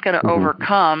 That's going to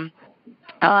overcome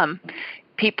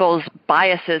people's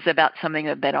biases about something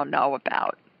that they don't know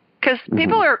about. Because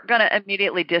people are going to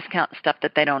immediately discount stuff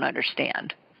that they don't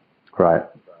understand. Right.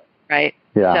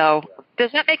 Yeah. So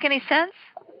does that make any sense?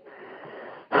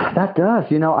 That does.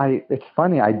 It's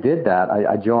funny. I did that.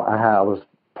 I was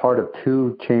part of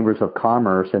 2 chambers of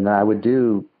commerce, and I would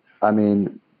do,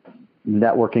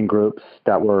 networking groups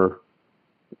that were,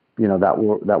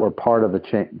 that were part of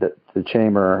the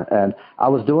chamber. And I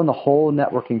was doing the whole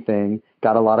networking thing,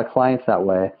 got a lot of clients that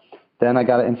way. Then I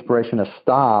got an inspiration to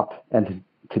stop and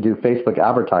to do Facebook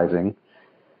advertising.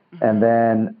 And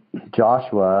then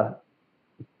Joshua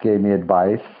gave me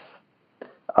advice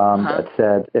that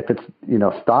said, if it's,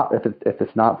 stop, if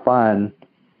it's not fun,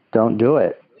 don't do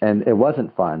it. And it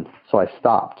wasn't fun. So I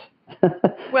stopped.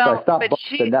 Well, so I stopped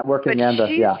the networking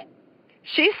and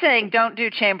she's saying don't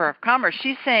do Chamber of Commerce.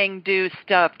 She's saying do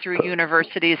stuff through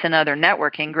universities and other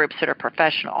networking groups that are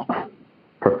professional.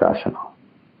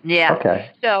 Yeah.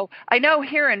 Okay. So I know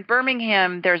here in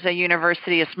Birmingham, there's a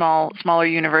university, a smaller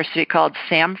university called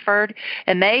Samford,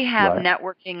 and they have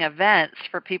networking events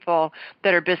for people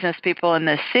that are business people in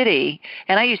the city.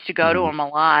 And I used to go to them a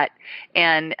lot,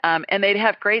 and they'd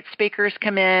have great speakers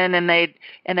come in, and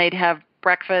they'd have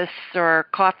breakfasts or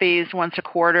coffees once a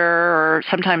quarter or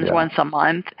sometimes once a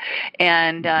month.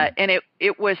 And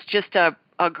it was just a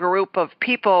group of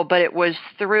people, but it was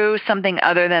through something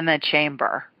other than the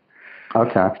chamber.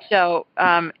 Okay. So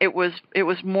it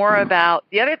was more about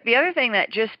the other thing that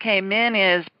just came in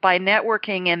is by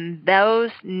networking in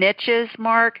those niches,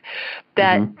 Mark,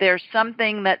 that there's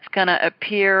something that's going to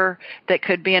appear that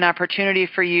could be an opportunity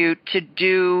for you to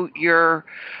do your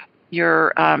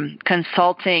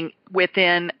consulting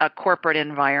within a corporate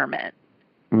environment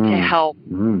to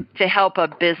help a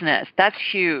business. That's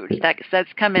huge.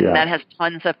 That's come in. That has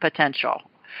tons of potential.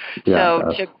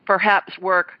 So to perhaps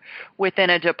work within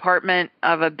a department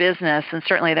of a business, and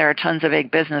certainly there are tons of big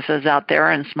businesses out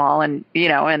there and small, and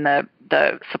and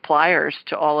the suppliers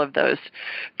to all of those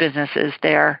businesses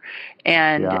there,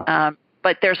 and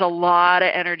but there's a lot of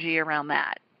energy around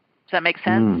that. Does that make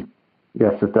sense?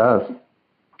 Yes, it does.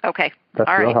 Okay. That's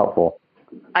all right. Real helpful.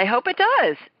 I hope it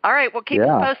does. All right. Well, keep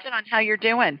us posted on how you're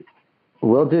doing.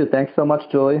 Will do. Thanks so much,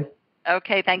 Julie.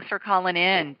 Okay. Thanks for calling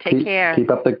in. Take care.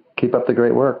 Keep up the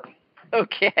great work.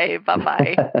 Okay.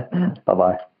 Bye-bye.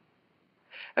 Bye-bye.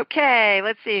 Okay.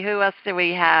 Let's see. Who else do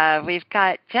we have? We've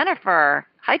got Jennifer.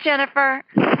 Hi, Jennifer.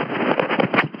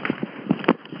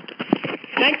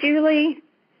 Hi, Julie.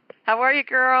 How are you,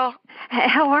 girl?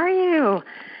 How are you?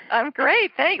 I'm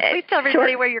great, thanks. Please tell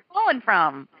everybody where you're calling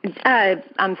from.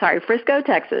 I'm sorry, Frisco,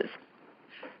 Texas.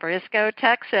 Frisco,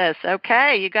 Texas.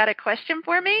 Okay, you got a question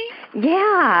for me?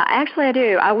 Yeah, actually I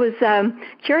do. I was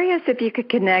curious if you could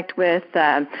connect with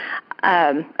a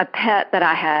pet that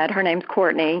I had. Her name's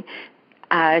Courtney.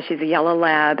 She's a yellow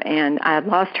lab, and I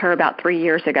lost her about 3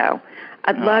 years ago.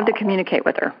 I'd love to communicate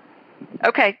with her.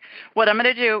 Okay. What I'm going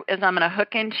to do is I'm going to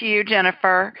hook into you,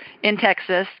 Jennifer, in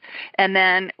Texas, and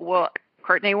then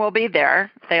Courtney will be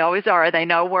there. They always are. They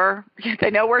know we're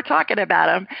talking about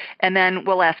them, and then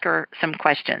we'll ask her some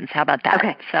questions. How about that?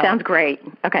 Okay, sounds great.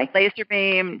 Okay. Laser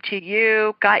beam to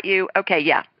you. Got you. Okay,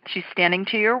 yeah. She's standing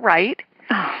to your right.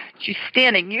 Oh. She's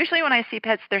standing. Usually when I see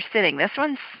pets, they're sitting. This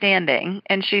one's standing,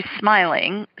 and she's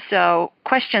smiling. So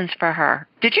questions for her.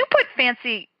 Did you put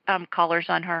fancy collars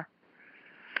on her?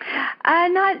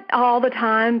 Not all the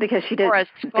time because she didn't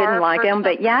like them.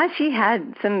 But yeah, she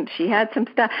had some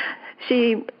stuff.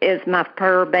 She is my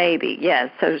fur baby.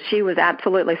 Yes, so she was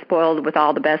absolutely spoiled with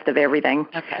all the best of everything.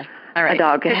 Okay, all right. A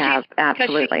dog could have.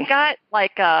 Absolutely. She's got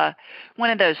like one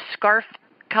of those scarf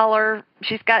collar.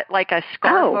 She's got like a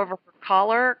scarf over her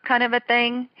collar kind of a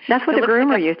thing. That's what the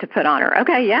groomer used to put on her.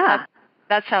 Okay, yeah.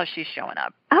 That's how she's showing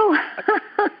up. Oh.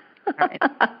 Okay.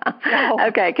 Right.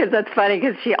 Okay, because that's funny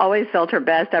because she always felt her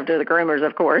best after the groomers,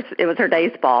 of course. It was her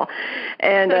day spa.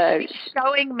 And so she's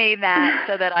showing me that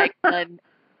so that I can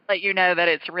let you know that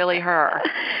it's really her.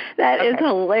 That is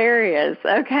hilarious.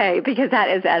 Okay, because that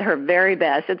is at her very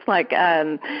best. It's like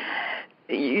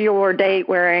your date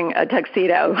wearing a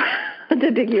tuxedo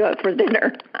to pick you up for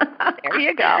dinner. There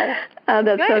you go.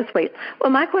 That's Good. So sweet. Well,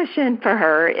 my question for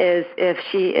her is if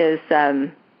she is,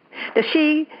 does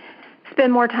she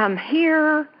spend more time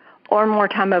here or more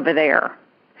time over there?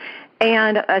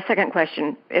 And a second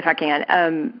question, if I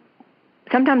can.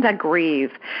 Sometimes I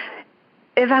grieve.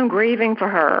 If I'm grieving for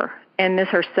her and miss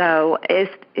her so, is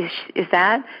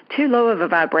that too low of a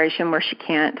vibration where she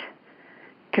can't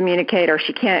communicate or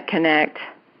she can't connect?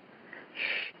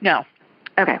 No.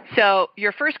 Okay. So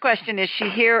your first question, is she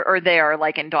here or there,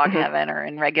 like in dog heaven or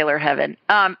in regular heaven?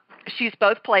 She's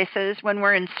both places. When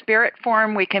we're in spirit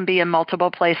form, we can be in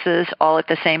multiple places all at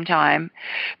the same time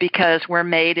because we're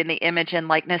made in the image and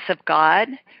likeness of God.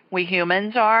 We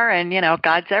humans are, and,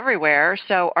 God's everywhere.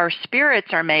 So our spirits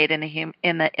are made in the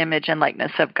image and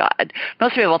likeness of God.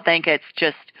 Most people think it's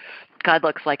just God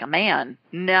looks like a man.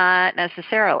 Not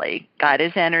necessarily. God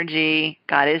is energy.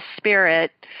 God is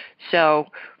spirit. So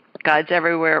God's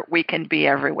everywhere. We can be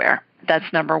everywhere.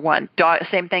 That's number one.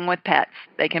 Same thing with pets.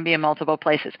 They can be in multiple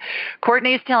places.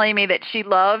 Courtney's telling me that she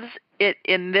loves it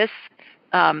in this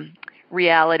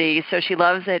reality, so she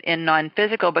loves it in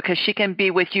non-physical because she can be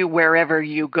with you wherever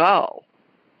you go.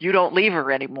 You don't leave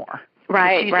her anymore.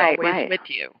 Right, She's right, always right. with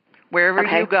you. Wherever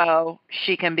you go,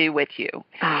 she can be with you.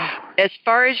 Oh. As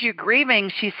far as you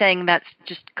grieving, she's saying that's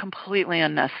just completely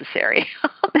unnecessary.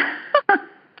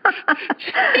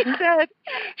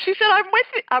 She said,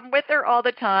 I'm with her all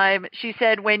the time. She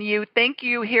said, when you think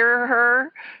you hear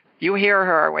her, you hear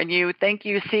her. When you think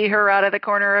you see her out of the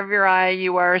corner of your eye,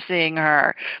 you are seeing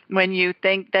her. When you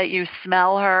think that you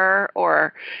smell her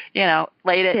or,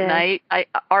 late at night,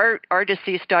 our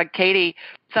deceased dog, Katie,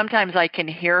 sometimes I can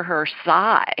hear her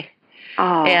sigh.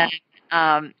 Oh.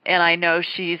 And I know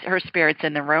her spirit's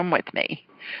in the room with me.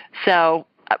 So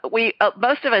we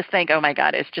most of us think, oh my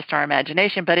God, it's just our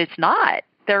imagination, but it's not.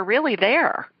 They're really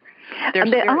there.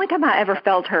 The only time I ever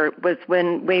felt her was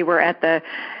when we were at the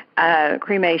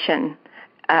cremation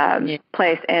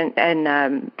place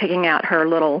and picking out her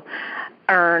little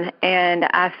urn, and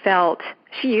I felt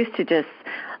she used to just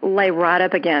lay right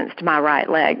up against my right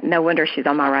leg. No wonder she's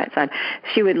on my right side.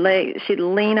 She'd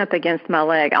lean up against my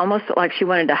leg, almost like she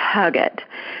wanted to hug it.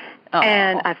 Oh.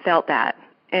 And I felt that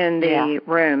in the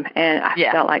room, and I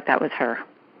felt like that was her.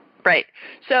 Right.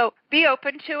 So be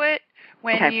open to it.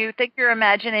 When you think you're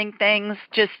imagining things,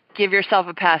 just give yourself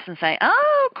a pass and say,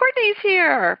 oh, Courtney's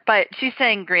here. But she's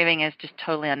saying grieving is just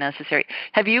totally unnecessary.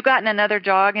 Have you gotten another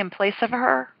dog in place of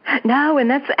her? No, and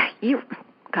that's you.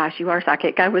 Gosh, you are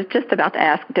psychic. I was just about to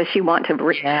ask, does she want to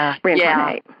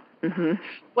reincarnate? Yeah. Mm-hmm.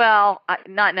 Well,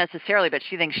 not necessarily, but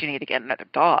she thinks you need to get another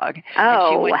dog.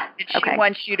 Oh, she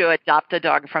wants you to adopt a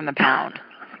dog from the pound.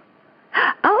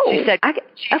 Oh, she said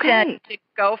to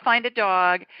go find a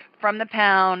dog from the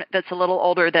pound that's a little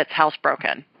older, that's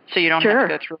housebroken, so you don't have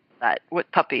to go through that with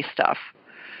puppy stuff.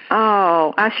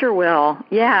 Oh, I sure will.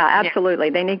 Yeah, absolutely.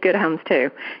 Yeah. They need good homes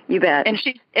too. You bet. And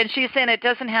she's saying it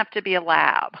doesn't have to be a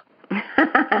lab.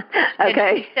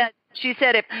 Okay. And she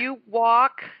said if you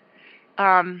walk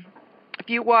the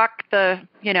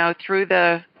through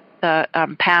the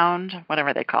pound,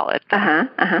 whatever they call it,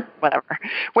 whatever,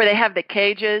 where they have the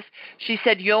cages, she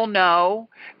said you'll know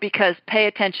because pay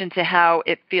attention to how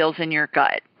it feels in your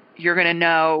gut. You're going to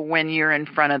know when you're in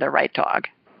front of the right dog.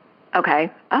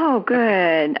 Okay. Oh,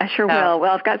 good. I sure will.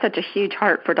 Well, I've got such a huge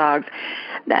heart for dogs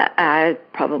that I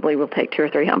probably will take 2 or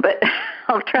 3 home, but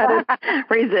I'll try to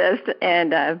resist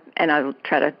and I'll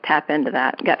try to tap into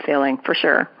that gut feeling for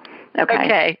sure.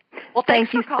 Okay. Well,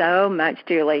 thank you so much,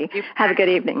 Julie. Have a good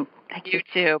evening. Thank you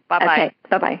too. Bye-bye. Okay.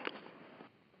 Bye-bye.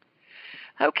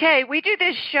 Okay, we do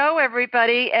this show,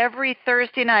 everybody, every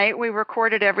Thursday night. We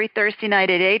record it every Thursday night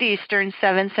at 8 Eastern,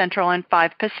 7 Central, and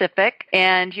 5 Pacific.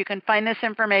 And you can find this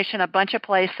information a bunch of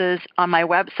places on my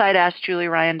website,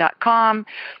 AskJulieRyan.com.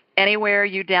 Anywhere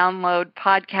you download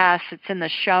podcasts, it's in the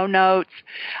show notes.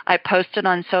 I post it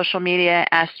on social media,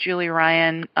 Ask Julie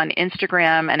Ryan on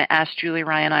Instagram and Ask Julie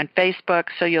Ryan on Facebook,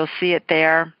 so you'll see it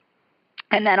there.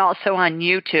 And then also on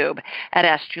YouTube at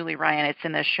Ask Julie Ryan. It's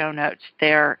in the show notes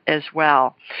there as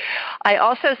well. I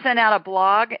also send out a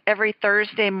blog every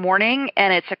Thursday morning,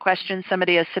 and it's a question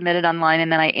somebody has submitted online, and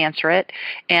then I answer it.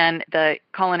 And the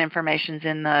call-in information's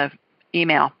in the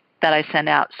email that I send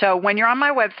out. So when you're on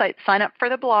my website, sign up for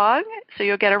the blog so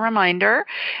you'll get a reminder.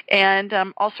 And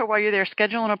also while you're there,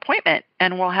 schedule an appointment,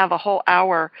 and we'll have a whole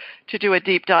hour to do a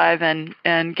deep dive and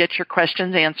get your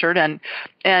questions answered.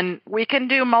 And we can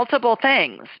do multiple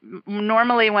things.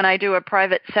 Normally when I do a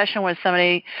private session with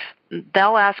somebody,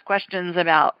 they'll ask questions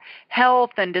about health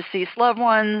and deceased loved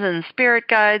ones and spirit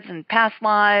guides and past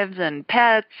lives and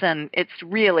pets, and it's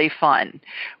really fun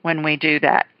when we do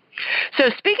that. So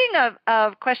speaking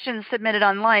of questions submitted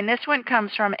online, this one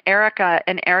comes from Erica,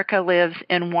 and Erica lives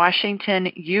in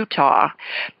Washington, Utah.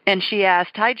 And she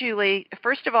asked, "Hi, Julie.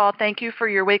 First of all, thank you for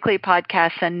your weekly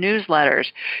podcasts and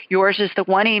newsletters. Yours is the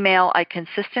one email I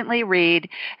consistently read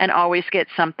and always get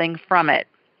something from it."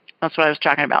 That's what I was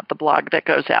talking about, the blog that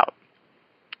goes out.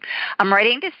 "I'm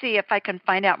writing to see if I can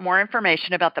find out more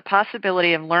information about the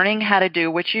possibility of learning how to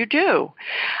do what you do.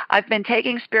 I've been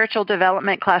taking spiritual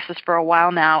development classes for a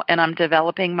while now, and I'm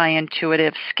developing my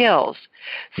intuitive skills.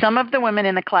 Some of the women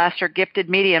in the class are gifted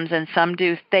mediums, and some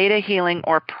do theta healing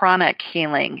or pranic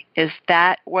healing. Is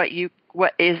that what you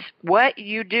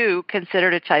do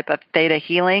considered a type of theta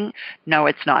healing? No,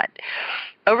 it's not.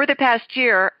 Over the past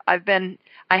year,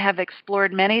 I have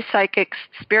explored many psychic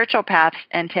spiritual paths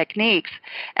and techniques,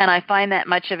 and I find that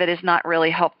much of it is not really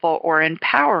helpful or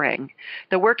empowering.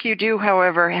 The work you do,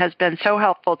 however, has been so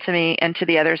helpful to me and to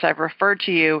the others I've referred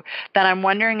to you that I'm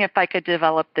wondering if I could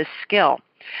develop this skill.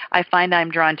 I find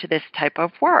I'm drawn to this type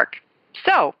of work.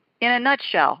 So, in a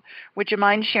nutshell, would you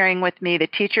mind sharing with me the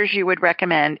teachers you would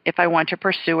recommend if I want to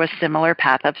pursue a similar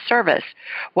path of service?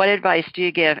 What advice do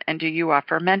you give, and do you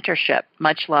offer mentorship?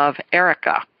 Much love,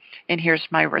 Erica." And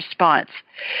here's my response.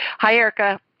 "Hi,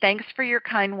 Erica. Thanks for your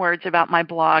kind words about my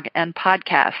blog and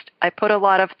podcast. I put a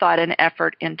lot of thought and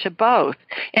effort into both,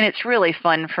 and it's really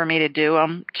fun for me to do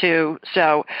them too.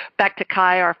 So back to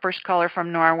Kai, our first caller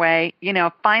from Norway,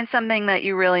 find something that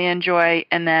you really enjoy,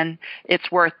 and then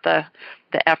it's worth the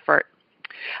effort."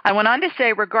 I went on to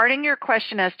say, regarding your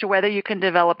question as to whether you can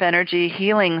develop energy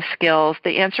healing skills,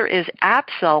 the answer is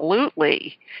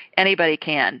absolutely. Anybody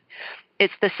can.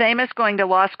 It's the same as going to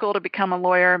law school to become a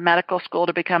lawyer, medical school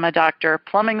to become a doctor,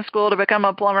 plumbing school to become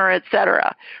a plumber,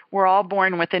 etc. We're all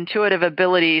born with intuitive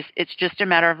abilities. It's just a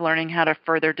matter of learning how to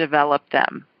further develop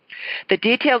them. The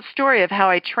detailed story of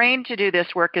how I trained to do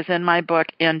this work is in my book,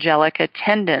 Angelic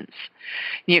Attendants.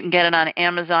 You can get it on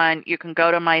Amazon. You can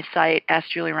go to my site,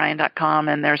 AskJulieRyan.com,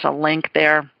 and there's a link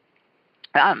there.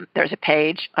 There's a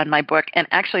page on my book, and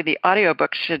actually the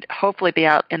audiobook should hopefully be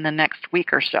out in the next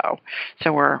week or so.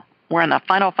 So we're in the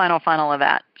final of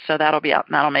that. So that'll be out,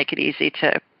 and that'll make it easy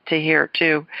to hear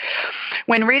too.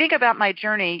 When reading about my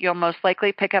journey, you'll most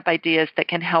likely pick up ideas that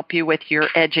can help you with your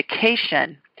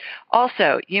education.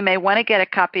 Also, you may want to get a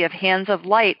copy of Hands of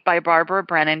Light by Barbara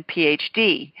Brennan,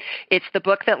 Ph.D. It's the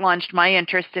book that launched my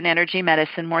interest in energy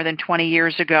medicine more than 20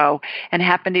 years ago and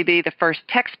happened to be the first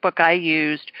textbook I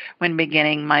used when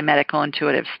beginning my medical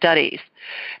intuitive studies.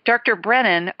 Dr.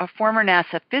 Brennan, a former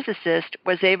NASA physicist,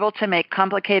 was able to make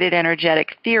complicated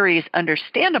energetic theories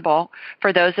understandable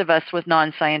for those of us with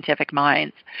non-scientific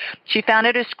minds. She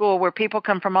founded a school where people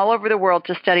come from all over the world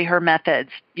to study her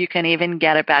methods. You can even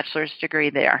get a bachelor's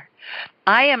degree there.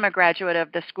 I am a graduate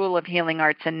of the School of Healing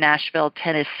Arts in Nashville,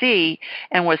 Tennessee,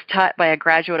 and was taught by a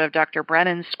graduate of Dr.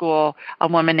 Brennan's school, a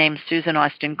woman named Susan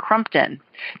Austin Crumpton.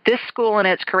 This school and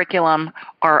its curriculum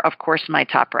are, of course, my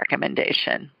top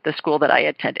recommendation, the school that I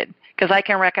attended, because I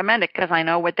can recommend it because I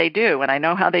know what they do and I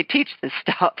know how they teach this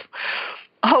stuff.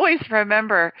 Always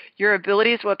remember, your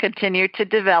abilities will continue to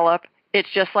develop.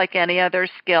 It's just like any other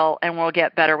skill, and we'll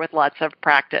get better with lots of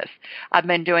practice. I've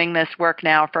been doing this work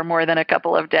now for more than a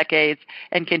couple of decades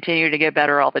and continue to get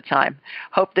better all the time.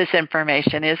 Hope this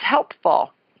information is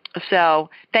helpful. So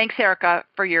thanks, Erica,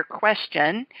 for your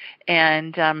question.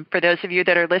 And for those of you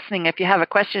that are listening, if you have a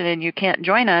question and you can't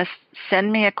join us,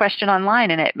 send me a question online,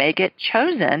 and it may get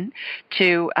chosen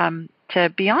to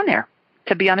be on there,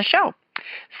 to be on the show.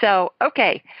 So,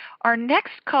 okay, our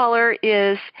next caller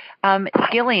is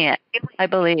Gillian, I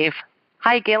believe.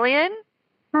 Hi, Gillian.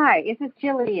 Hi, this is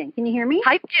Jillian. Can you hear me?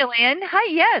 Hi, Jillian.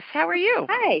 Hi, yes. How are you?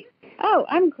 Hi. Oh,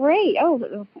 I'm great.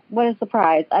 Oh, what a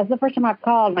surprise. That's the first time I've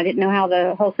called, and I didn't know how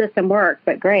the whole system worked,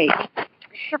 but great.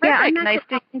 Terrific.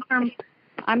 Yeah,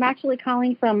 I'm actually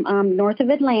calling from north of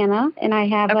Atlanta, and I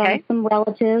have some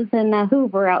relatives in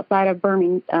Hoover outside of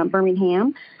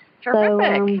Birmingham.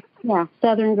 Terrific. So,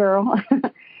 southern girl.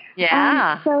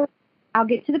 Yeah. So I'll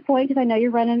get to the point because I know you're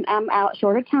running out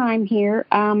short of time here.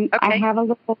 I have a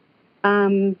little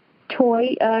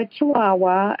toy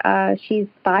Chihuahua. She's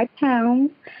 5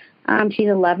 pounds. She's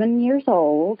 11 years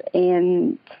old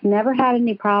and never had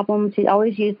any problems. She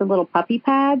always used the little puppy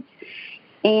pads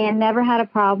and never had a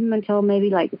problem until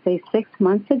maybe 6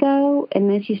 months ago. And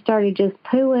then she started just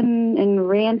pooing in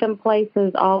random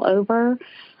places all over.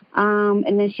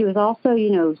 And then she was also,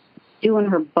 doing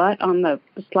her butt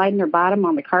sliding her bottom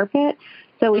on the carpet.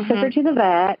 So we took her to the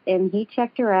vet, and he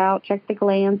checked her out, checked the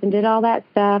glands, and did all that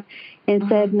stuff, and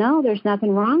said, no, there's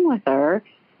nothing wrong with her.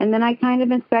 And then I kind of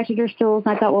inspected her stools,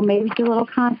 and I thought, well, maybe she's a little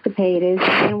constipated.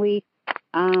 And we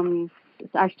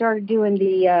I started doing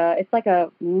the, it's like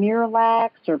a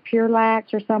Miralax or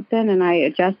Purelax or something, and I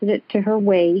adjusted it to her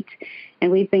weight,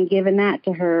 and we've been giving that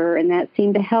to her, and that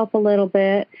seemed to help a little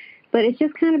bit. But it's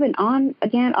just kind of been on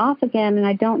again, off again, and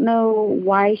I don't know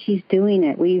why she's doing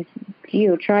it. We've,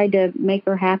 tried to make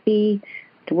her happy,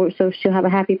 so she'll have a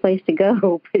happy place to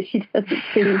go, but she doesn't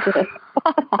seem to.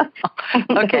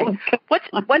 Okay.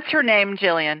 What's her name,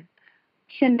 Jillian?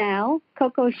 Chanel,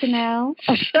 Coco Chanel.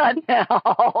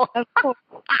 Chanel. Of course.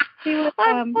 She was,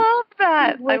 I love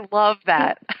that. I love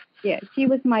that. Yeah, she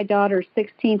was my daughter's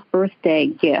 16th birthday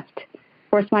gift.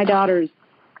 Of course, my daughter's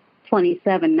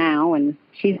 27 now, and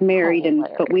she's married,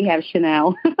 but we have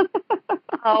Chanel.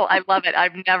 Oh, I love it.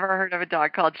 I've never heard of a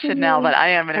dog called Chanel, but I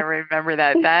am going to remember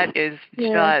that. That is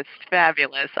just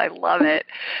fabulous. I love it.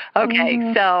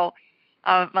 Okay, so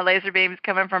my laser beam's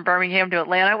coming from Birmingham to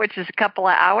Atlanta, which is a couple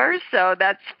of hours, so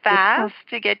that's fast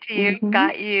to get to you.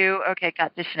 Got you. Okay,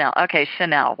 got to Chanel. Okay,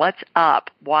 Chanel, what's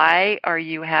up? Why are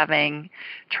you having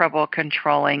trouble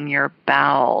controlling your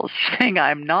bowels? Saying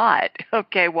I'm not.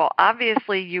 Okay, well,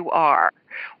 obviously you are.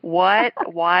 Why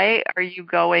are you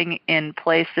going in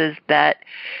places that,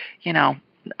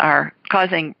 are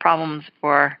causing problems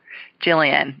for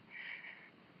Jillian?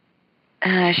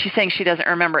 She's saying she doesn't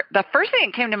remember. The first thing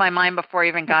that came to my mind before I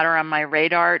even got her on my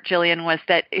radar, Jillian, was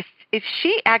that is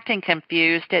she acting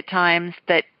confused at times,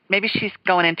 that maybe she's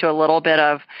going into a little bit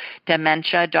of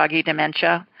dementia, doggy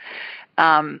dementia?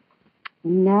 No,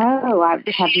 I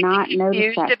have not noticed that. Is she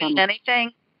confused about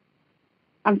anything?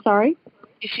 I'm sorry?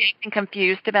 Is she acting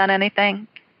confused about anything?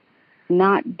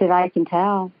 Not that I can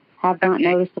tell. Have not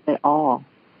noticed it at all.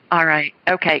 All right.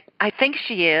 Okay. I think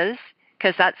she is,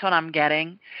 because that's what I'm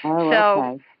getting.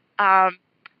 Oh, okay.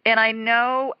 And I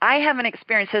know I haven't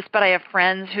experienced this, but I have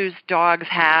friends whose dogs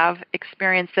have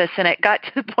experienced this, and it got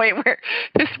to the point where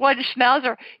this one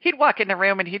Schnauzer, he'd walk in the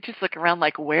room and he'd just look around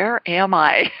like, where am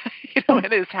I?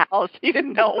 In his house. He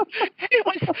didn't know. It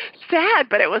was sad,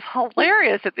 but it was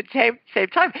hilarious at the same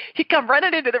time. He'd come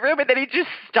running into the room, and then he'd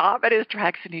just stop at his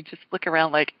tracks, and he'd just look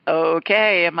around like,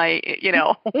 okay, am I,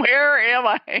 where am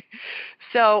I?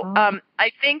 So I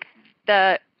think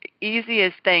the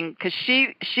easiest thing, because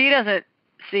she doesn't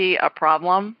see a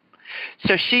problem,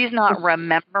 so she's not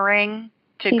remembering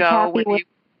to she's go with you.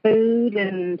 Food,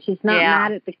 and she's not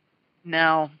mad at the.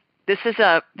 No, this is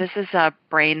a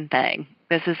brain thing.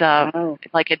 This is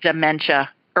like a dementia,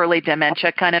 early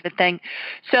dementia kind of a thing.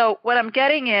 So what I'm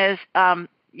getting is,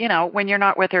 when you're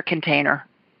not with her container.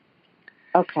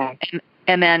 Okay.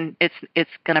 And then it's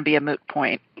going to be a moot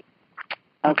point.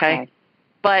 Okay.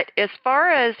 But as far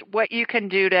as what you can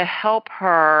do to help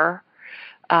her,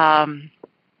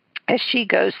 as she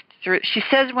goes through, she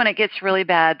says when it gets really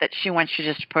bad that she wants you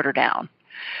just to put her down.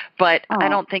 But I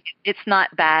don't think it's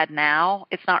not bad now.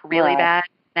 It's not really bad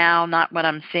now, not what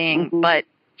I'm seeing. But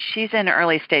she's in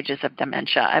early stages of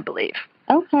dementia, I believe.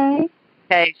 Okay.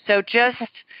 Okay, so just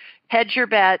hedge your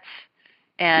bets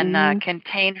and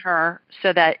contain her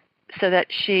so that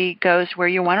she goes where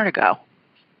you want her to go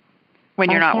when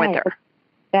you're not with her.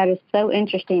 That is so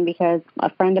interesting, because a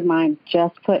friend of mine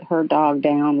just put her dog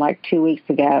down like 2 weeks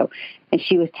ago, and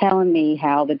she was telling me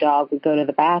how the dog would go to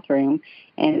the bathroom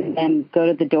and then go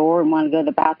to the door and want to go to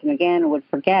the bathroom again and would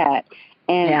forget.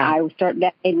 And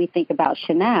that made me think about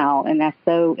Chanel, and that's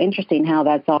so interesting how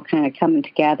that's all kind of coming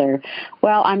together.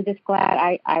 Well, I'm just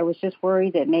glad. I was just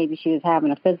worried that maybe she was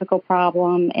having a physical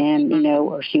problem and,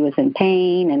 or she was in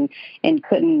pain and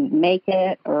couldn't make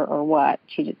it or what.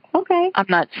 She just, I'm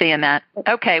not seeing that.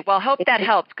 Okay, well, hope that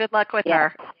helps. Good luck with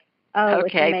her. Oh,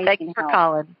 okay, thanks for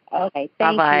calling. Okay,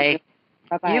 thank you. Bye-bye.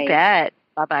 Bye-bye. You bet.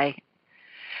 Bye-bye.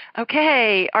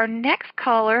 Okay, our next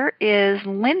caller is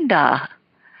Linda.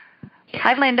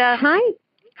 Hi, Linda.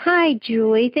 Hi,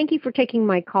 Julie. Thank you for taking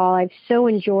my call. I've so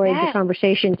enjoyed the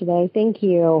conversation today. Thank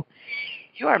you.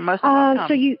 You are most welcome.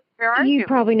 So you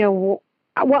probably know.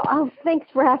 Well, thanks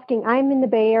for asking. I'm in the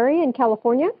Bay Area in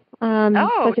California.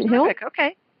 Pleasant Hill.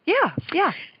 Okay.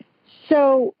 Yeah.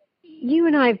 So you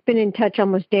and I have been in touch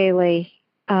almost daily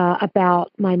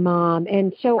about my mom,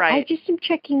 and so I just am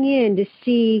checking in to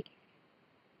see,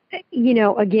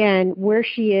 again, where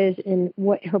she is and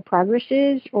what her progress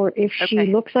is, or if she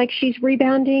looks like she's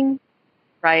rebounding.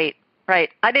 Right.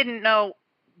 I didn't know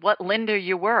what Linda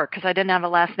you were, because I didn't have a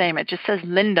last name. It just says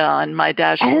Linda on my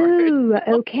dashboard. Oh,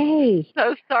 okay.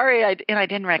 So sorry, I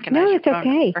didn't recognize your phone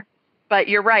number. But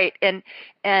you're right. And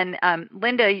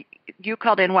Linda, you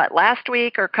called in last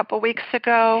week or a couple weeks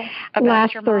ago?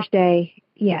 Last Thursday.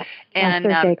 Yes. And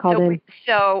last Thursday called in.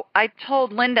 So I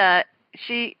told Linda,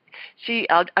 I'm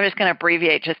just going to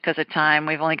abbreviate just because of time.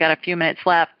 We've only got a few minutes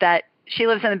left. That she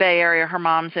lives in the Bay Area. Her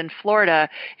mom's in Florida.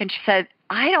 And she said,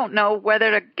 I don't know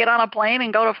whether to get on a plane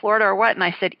and go to Florida or what. And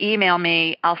I said, email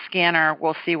me. I'll scan her.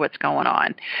 We'll see what's going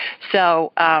on.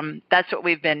 So that's what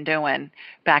we've been doing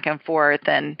back and forth.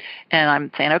 And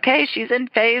I'm saying, okay, she's in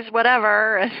phase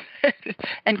whatever,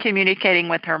 and communicating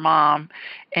with her mom.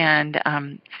 And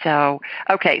so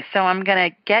I'm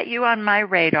going to get you on my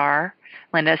radar,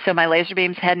 Linda. So my laser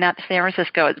beam's heading out to San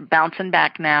Francisco. It's bouncing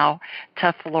back now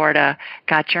to Florida.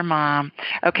 Got your mom.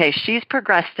 Okay, she's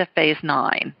progressed to phase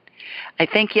 9. I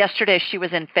think yesterday she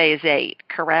was in phase 8,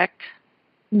 correct?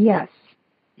 Yes.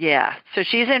 Yeah. So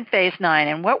she's in phase 9.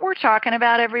 And what we're talking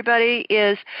about, everybody,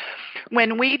 is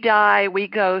when we die, we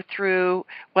go through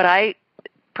what I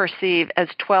perceive as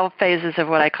 12 phases of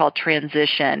what I call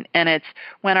transition. And it's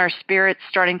when our spirit's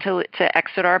starting to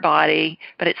exit our body,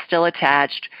 but it's still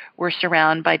attached. We're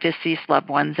surrounded by deceased loved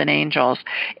ones and angels.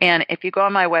 And if you go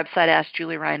on my website,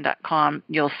 AskJulieRyan.com,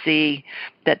 you'll see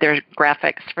that there's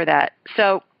graphics for that.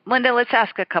 So, Linda, let's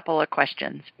ask a couple of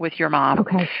questions with your mom.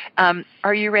 Okay.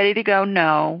 Are you ready to go?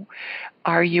 No.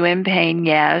 Are you in pain?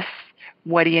 Yes.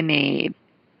 What do you need?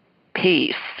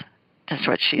 Peace. That's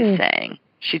what she's saying.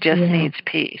 She just needs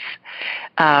peace.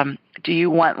 Do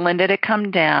you want Linda to come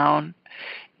down?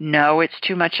 No, it's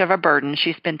too much of a burden.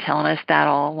 She's been telling us that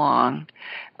all along.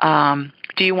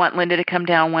 Do you want Linda to come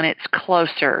down when it's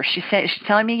closer? She's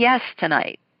telling me yes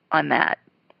tonight on that.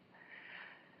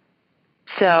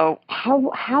 So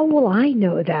how will I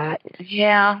know that?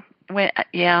 Yeah,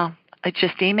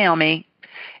 just email me,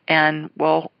 and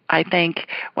I think.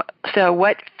 So,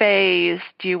 what phase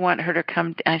do you want her to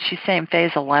come? She's saying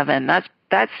phase 11. That's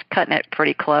cutting it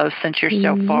pretty close since you're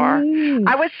so far.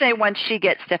 I would say once she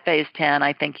gets to phase 10,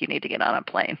 I think you need to get on a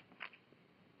plane.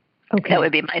 Okay, that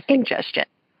would be my suggestion.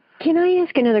 Can I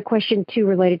ask another question too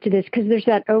related to this? Because there's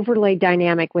that overlay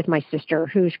dynamic with my sister,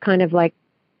 who's kind of like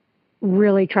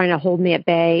really trying to hold me at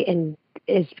bay and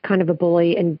is kind of a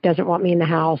bully and doesn't want me in the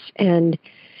house. And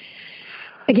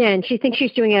again, she thinks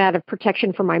she's doing it out of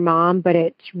protection for my mom, but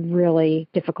it's really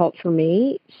difficult for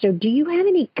me. So do you have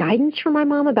any guidance for my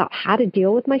mom about how to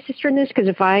deal with my sister in this? Because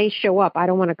if I show up, I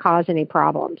don't want to cause any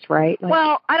problems, right?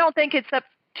 Well, I don't think it's up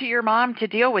to your mom to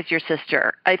deal with your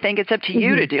sister. I think it's up to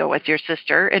you to deal with your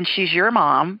sister, and she's your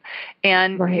mom,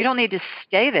 and you don't need to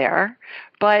stay there.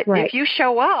 But if you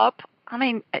show up, I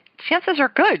mean, chances are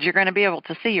good you're going to be able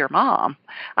to see your mom.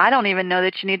 I don't even know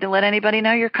that you need to let anybody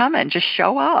know you're coming. Just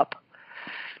show up.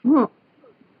 That's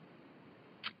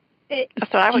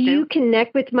what I would do. Do you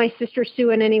connect with my sister Sue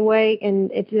in any way?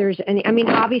 And if there's any, I mean,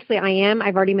 obviously I am.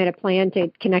 I've already made a plan to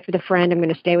connect with a friend. I'm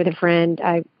going to stay with a friend.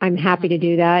 I'm happy to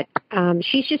do that.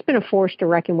 She's just been a force to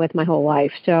reckon with my whole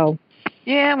life. So.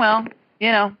 Yeah, well,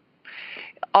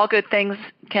 all good things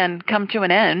can come to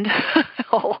an end.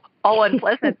 All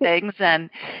unpleasant things,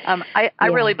 and I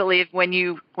really believe when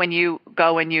you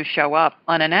go and you show up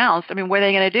unannounced, I mean, what are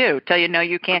they going to do? Tell you no,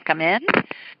 you can't come in?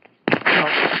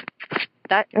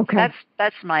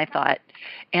 That's my thought.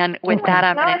 And with that,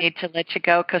 I'm going to need to let you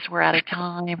go because we're out of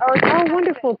time. Oh,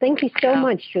 wonderful! Thank you so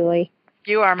much, Julie.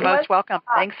 You are most welcome.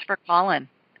 Thanks for calling.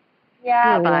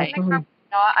 Yeah, bye.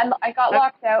 I got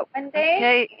locked out one day.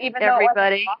 Okay,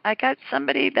 everybody, I got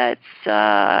somebody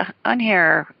that's on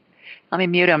here. Let me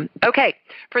mute them. Okay.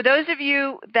 For those of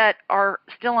you that are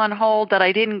still on hold that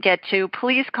I didn't get to,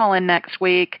 please call in next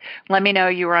week. Let me know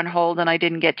you were on hold and I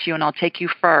didn't get to you, and I'll take you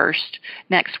first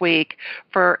next week.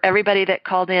 For everybody that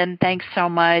called in, thanks so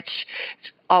much.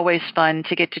 It's always fun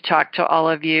to get to talk to all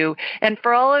of you. And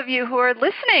for all of you who are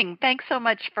listening, thanks so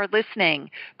much for listening.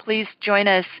 Please join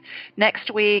us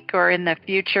next week or in the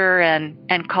future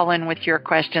and call in with your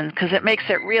questions, because it makes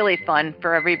it really fun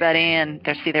for everybody. And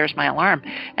there's my alarm.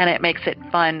 And it makes it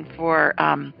fun for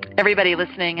everybody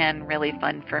listening and really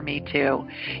fun for me too.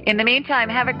 In the meantime,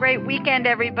 have a great weekend,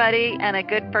 everybody, and a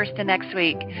good first to next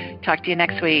week. Talk to you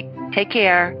next week. Take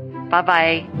care.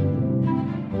 Bye-bye.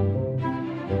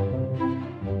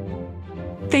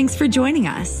 Thanks for joining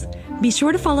us. Be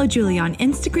sure to follow Julie on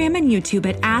Instagram and YouTube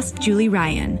at Ask Julie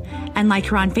Ryan, and like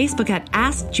her on Facebook at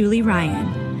Ask Julie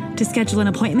Ryan. To schedule an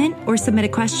appointment or submit a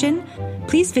question,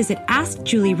 please visit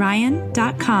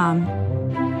AskJulieRyan.com.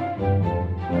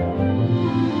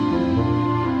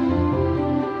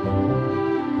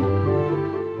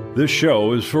 This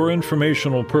show is for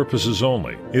informational purposes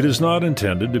only. It is not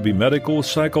intended to be medical,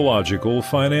 psychological,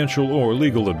 financial, or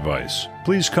legal advice.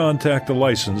 Please contact a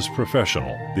licensed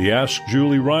professional. The Ask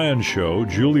Julie Ryan Show,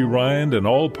 Julie Ryan and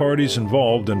all parties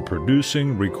involved in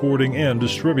producing, recording, and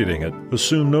distributing it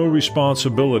assume no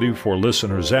responsibility for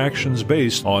listeners' actions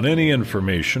based on any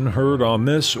information heard on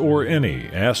this or any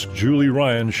Ask Julie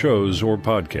Ryan shows or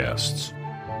podcasts.